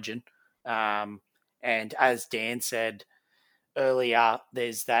play Origin. And as Dan said earlier,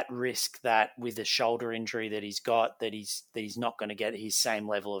 there's that risk that with the shoulder injury that he's got, that he's not going to get his same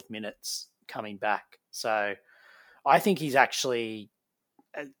level of minutes coming back. So I think he's actually...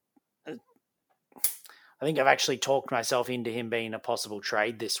 I think I've actually talked myself into him being a possible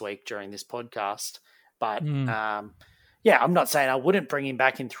trade this week during this podcast. But, I'm not saying I wouldn't bring him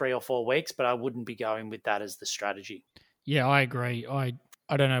back in 3 or 4 weeks, but I wouldn't be going with that as the strategy. Yeah, I agree. I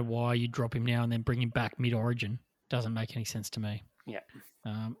don't know why you drop him now and then bring him back mid-Origin. Doesn't make any sense to me. Yeah.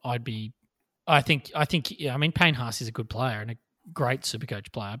 Payne Haas is a good player and a great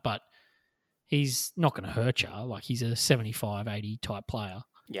Supercoach player, but he's not going to hurt you. Like, he's a 75, 80 type player.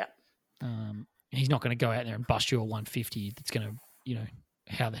 Yeah. He's not going to go out there and bust you a 150 that's going to,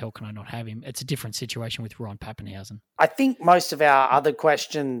 how the hell can I not have him? It's a different situation with Ryan Pappenhausen. I think most of our other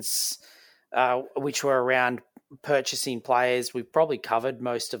questions, which were around purchasing players, we've probably covered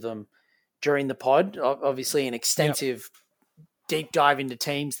most of them during the pod. Obviously, an extensive deep dive into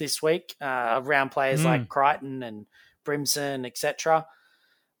teams this week around players like Crichton and Brimson, etc.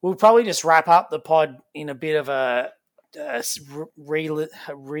 We'll probably just wrap up the pod in a bit of a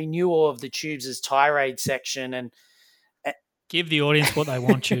renewal of the Tubes' tirade section and give the audience what they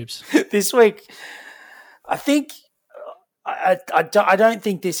want, Tubes. This week, I think I don't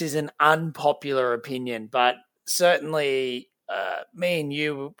think this is an unpopular opinion, but certainly me and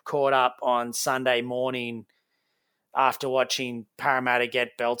you caught up on Sunday morning after watching Parramatta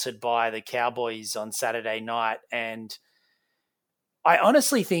get belted by the Cowboys on Saturday night, and I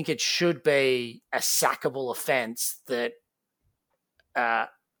honestly think it should be a sackable offence that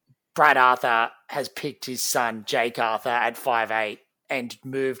Brad Arthur has picked his son, Jake Arthur, at 5'8" and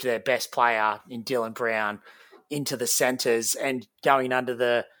moved their best player in Dylan Brown into the centres and going under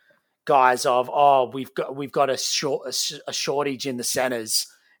the guise of, we've got a shortage in the centres,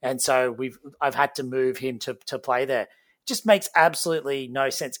 and so I've had to move him to play there. It just makes absolutely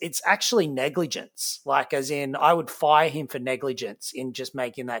no sense. It's actually negligence, like as in I would fire him for negligence in just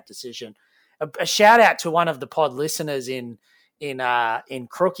making that decision. A shout out to one of the pod listeners in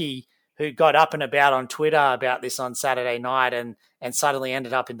Crookie who got up and about on Twitter about this on Saturday night and suddenly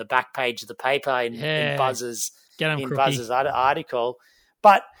ended up in the back page of the paper in Buzz's article.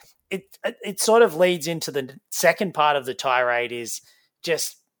 But it sort of leads into the second part of the tirade is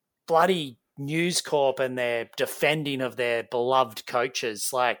just bloody News Corp and their defending of their beloved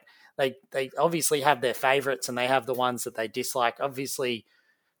coaches. Like They obviously have their favourites and they have the ones that they dislike. Obviously,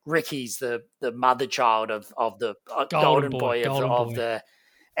 Ricky's the mother child of the golden boy of the,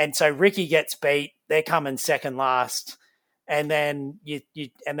 and so Ricky gets beat. They're coming second last, and then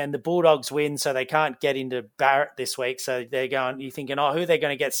then the Bulldogs win, so they can't get into Barrett this week. So they're going. You're thinking, oh, who are they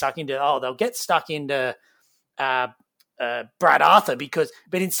going to get stuck into? Oh, they'll get stuck into Brad Arthur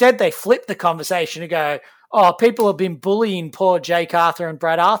but instead they flip the conversation and go, oh, people have been bullying poor Jake Arthur and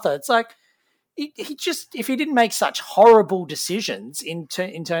Brad Arthur. It's like, he just, if he didn't make such horrible decisions in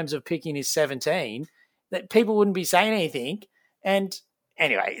terms of picking his 17, that people wouldn't be saying anything. And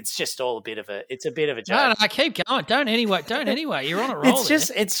anyway, it's just all a bit of a joke. No, I keep going. Don't anyway. You're on a roll.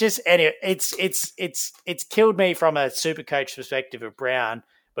 It's killed me from a super coach perspective of Brown,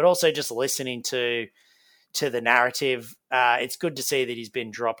 but also just listening to the narrative. It's good to see that he's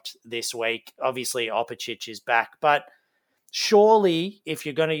been dropped this week. Obviously, Opicic is back, but surely if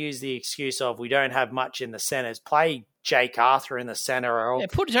you're going to use the excuse of we don't have much in the centres, play Jake Arthur in the centre.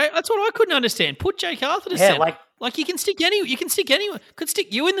 That's what I couldn't understand. Put Jake Arthur to centre. Like you can stick anyone. Could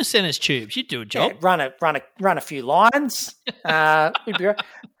stick you in the centres, Tubes. You'd do a job. Yeah, run a few lines.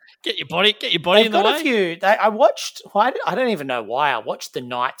 Get your body in the way. I watched. I don't even know why. I watched the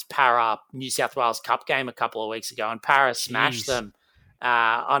Knights Para New South Wales Cup game a couple of weeks ago, and Para smashed them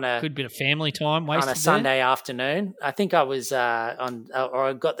on a good bit of family time on a Sunday afternoon. I think I was on, or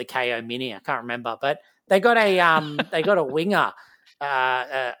I got the KO Mini. I can't remember, but they got a winger,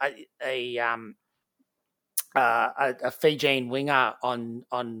 a Fijian winger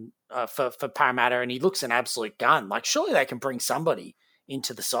on for Parramatta, and he looks an absolute gun. Like, surely they can bring somebody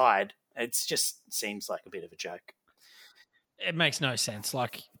into the side. It just seems like a bit of a joke. It makes no sense.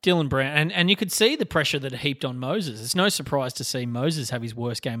 Like Dylan Brown, and you could see the pressure that heaped on Moses. It's no surprise to see Moses have his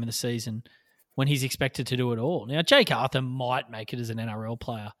worst game of the season when he's expected to do it all. Now, Jake Arthur might make it as an NRL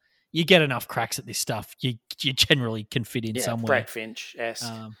player. You get enough cracks at this stuff, you generally can fit in somewhere. Brett Finch, yes.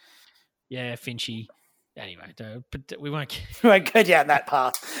 Finchy. Anyway, but we won't go down that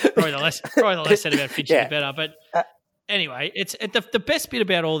path. Probably the less said about Finchy, the better. But anyway, it's the best bit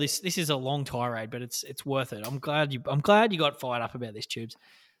about all this. This is a long tirade, but it's worth it. I'm glad you got fired up about this, Tubes.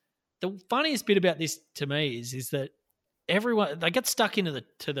 The funniest bit about this to me is that everyone, they get stuck into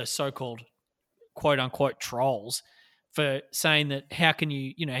the so-called quote unquote trolls for saying that how can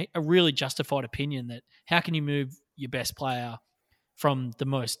you a really justified opinion that how can you move your best player from the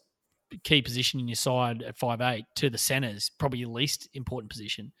most key position in your side at 5'8" to the centres, probably your least important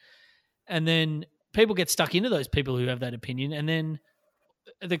position, and then people get stuck into those people who have that opinion, and then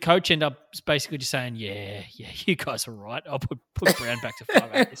the coach end up basically just saying, yeah, you guys are right. I'll put Brown back to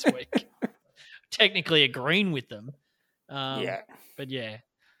 5'8" this week. Technically agreeing with them. But yeah.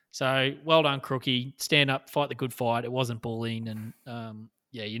 So well done, Crookie. Stand up, fight the good fight. It wasn't bullying, and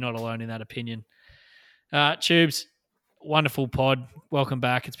you're not alone in that opinion. Tubes, wonderful pod. Welcome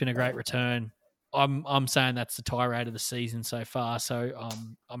back. It's been a great return. I'm saying that's the tirade of the season so far. So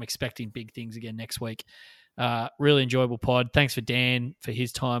I'm expecting big things again next week. Really enjoyable pod. Thanks for Dan for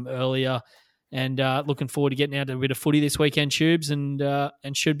his time earlier, and looking forward to getting out to a bit of footy this weekend, Tubes, and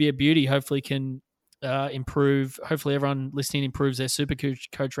should be a beauty. Hopefully can improve. Hopefully everyone listening improves their super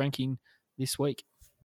coach ranking this week.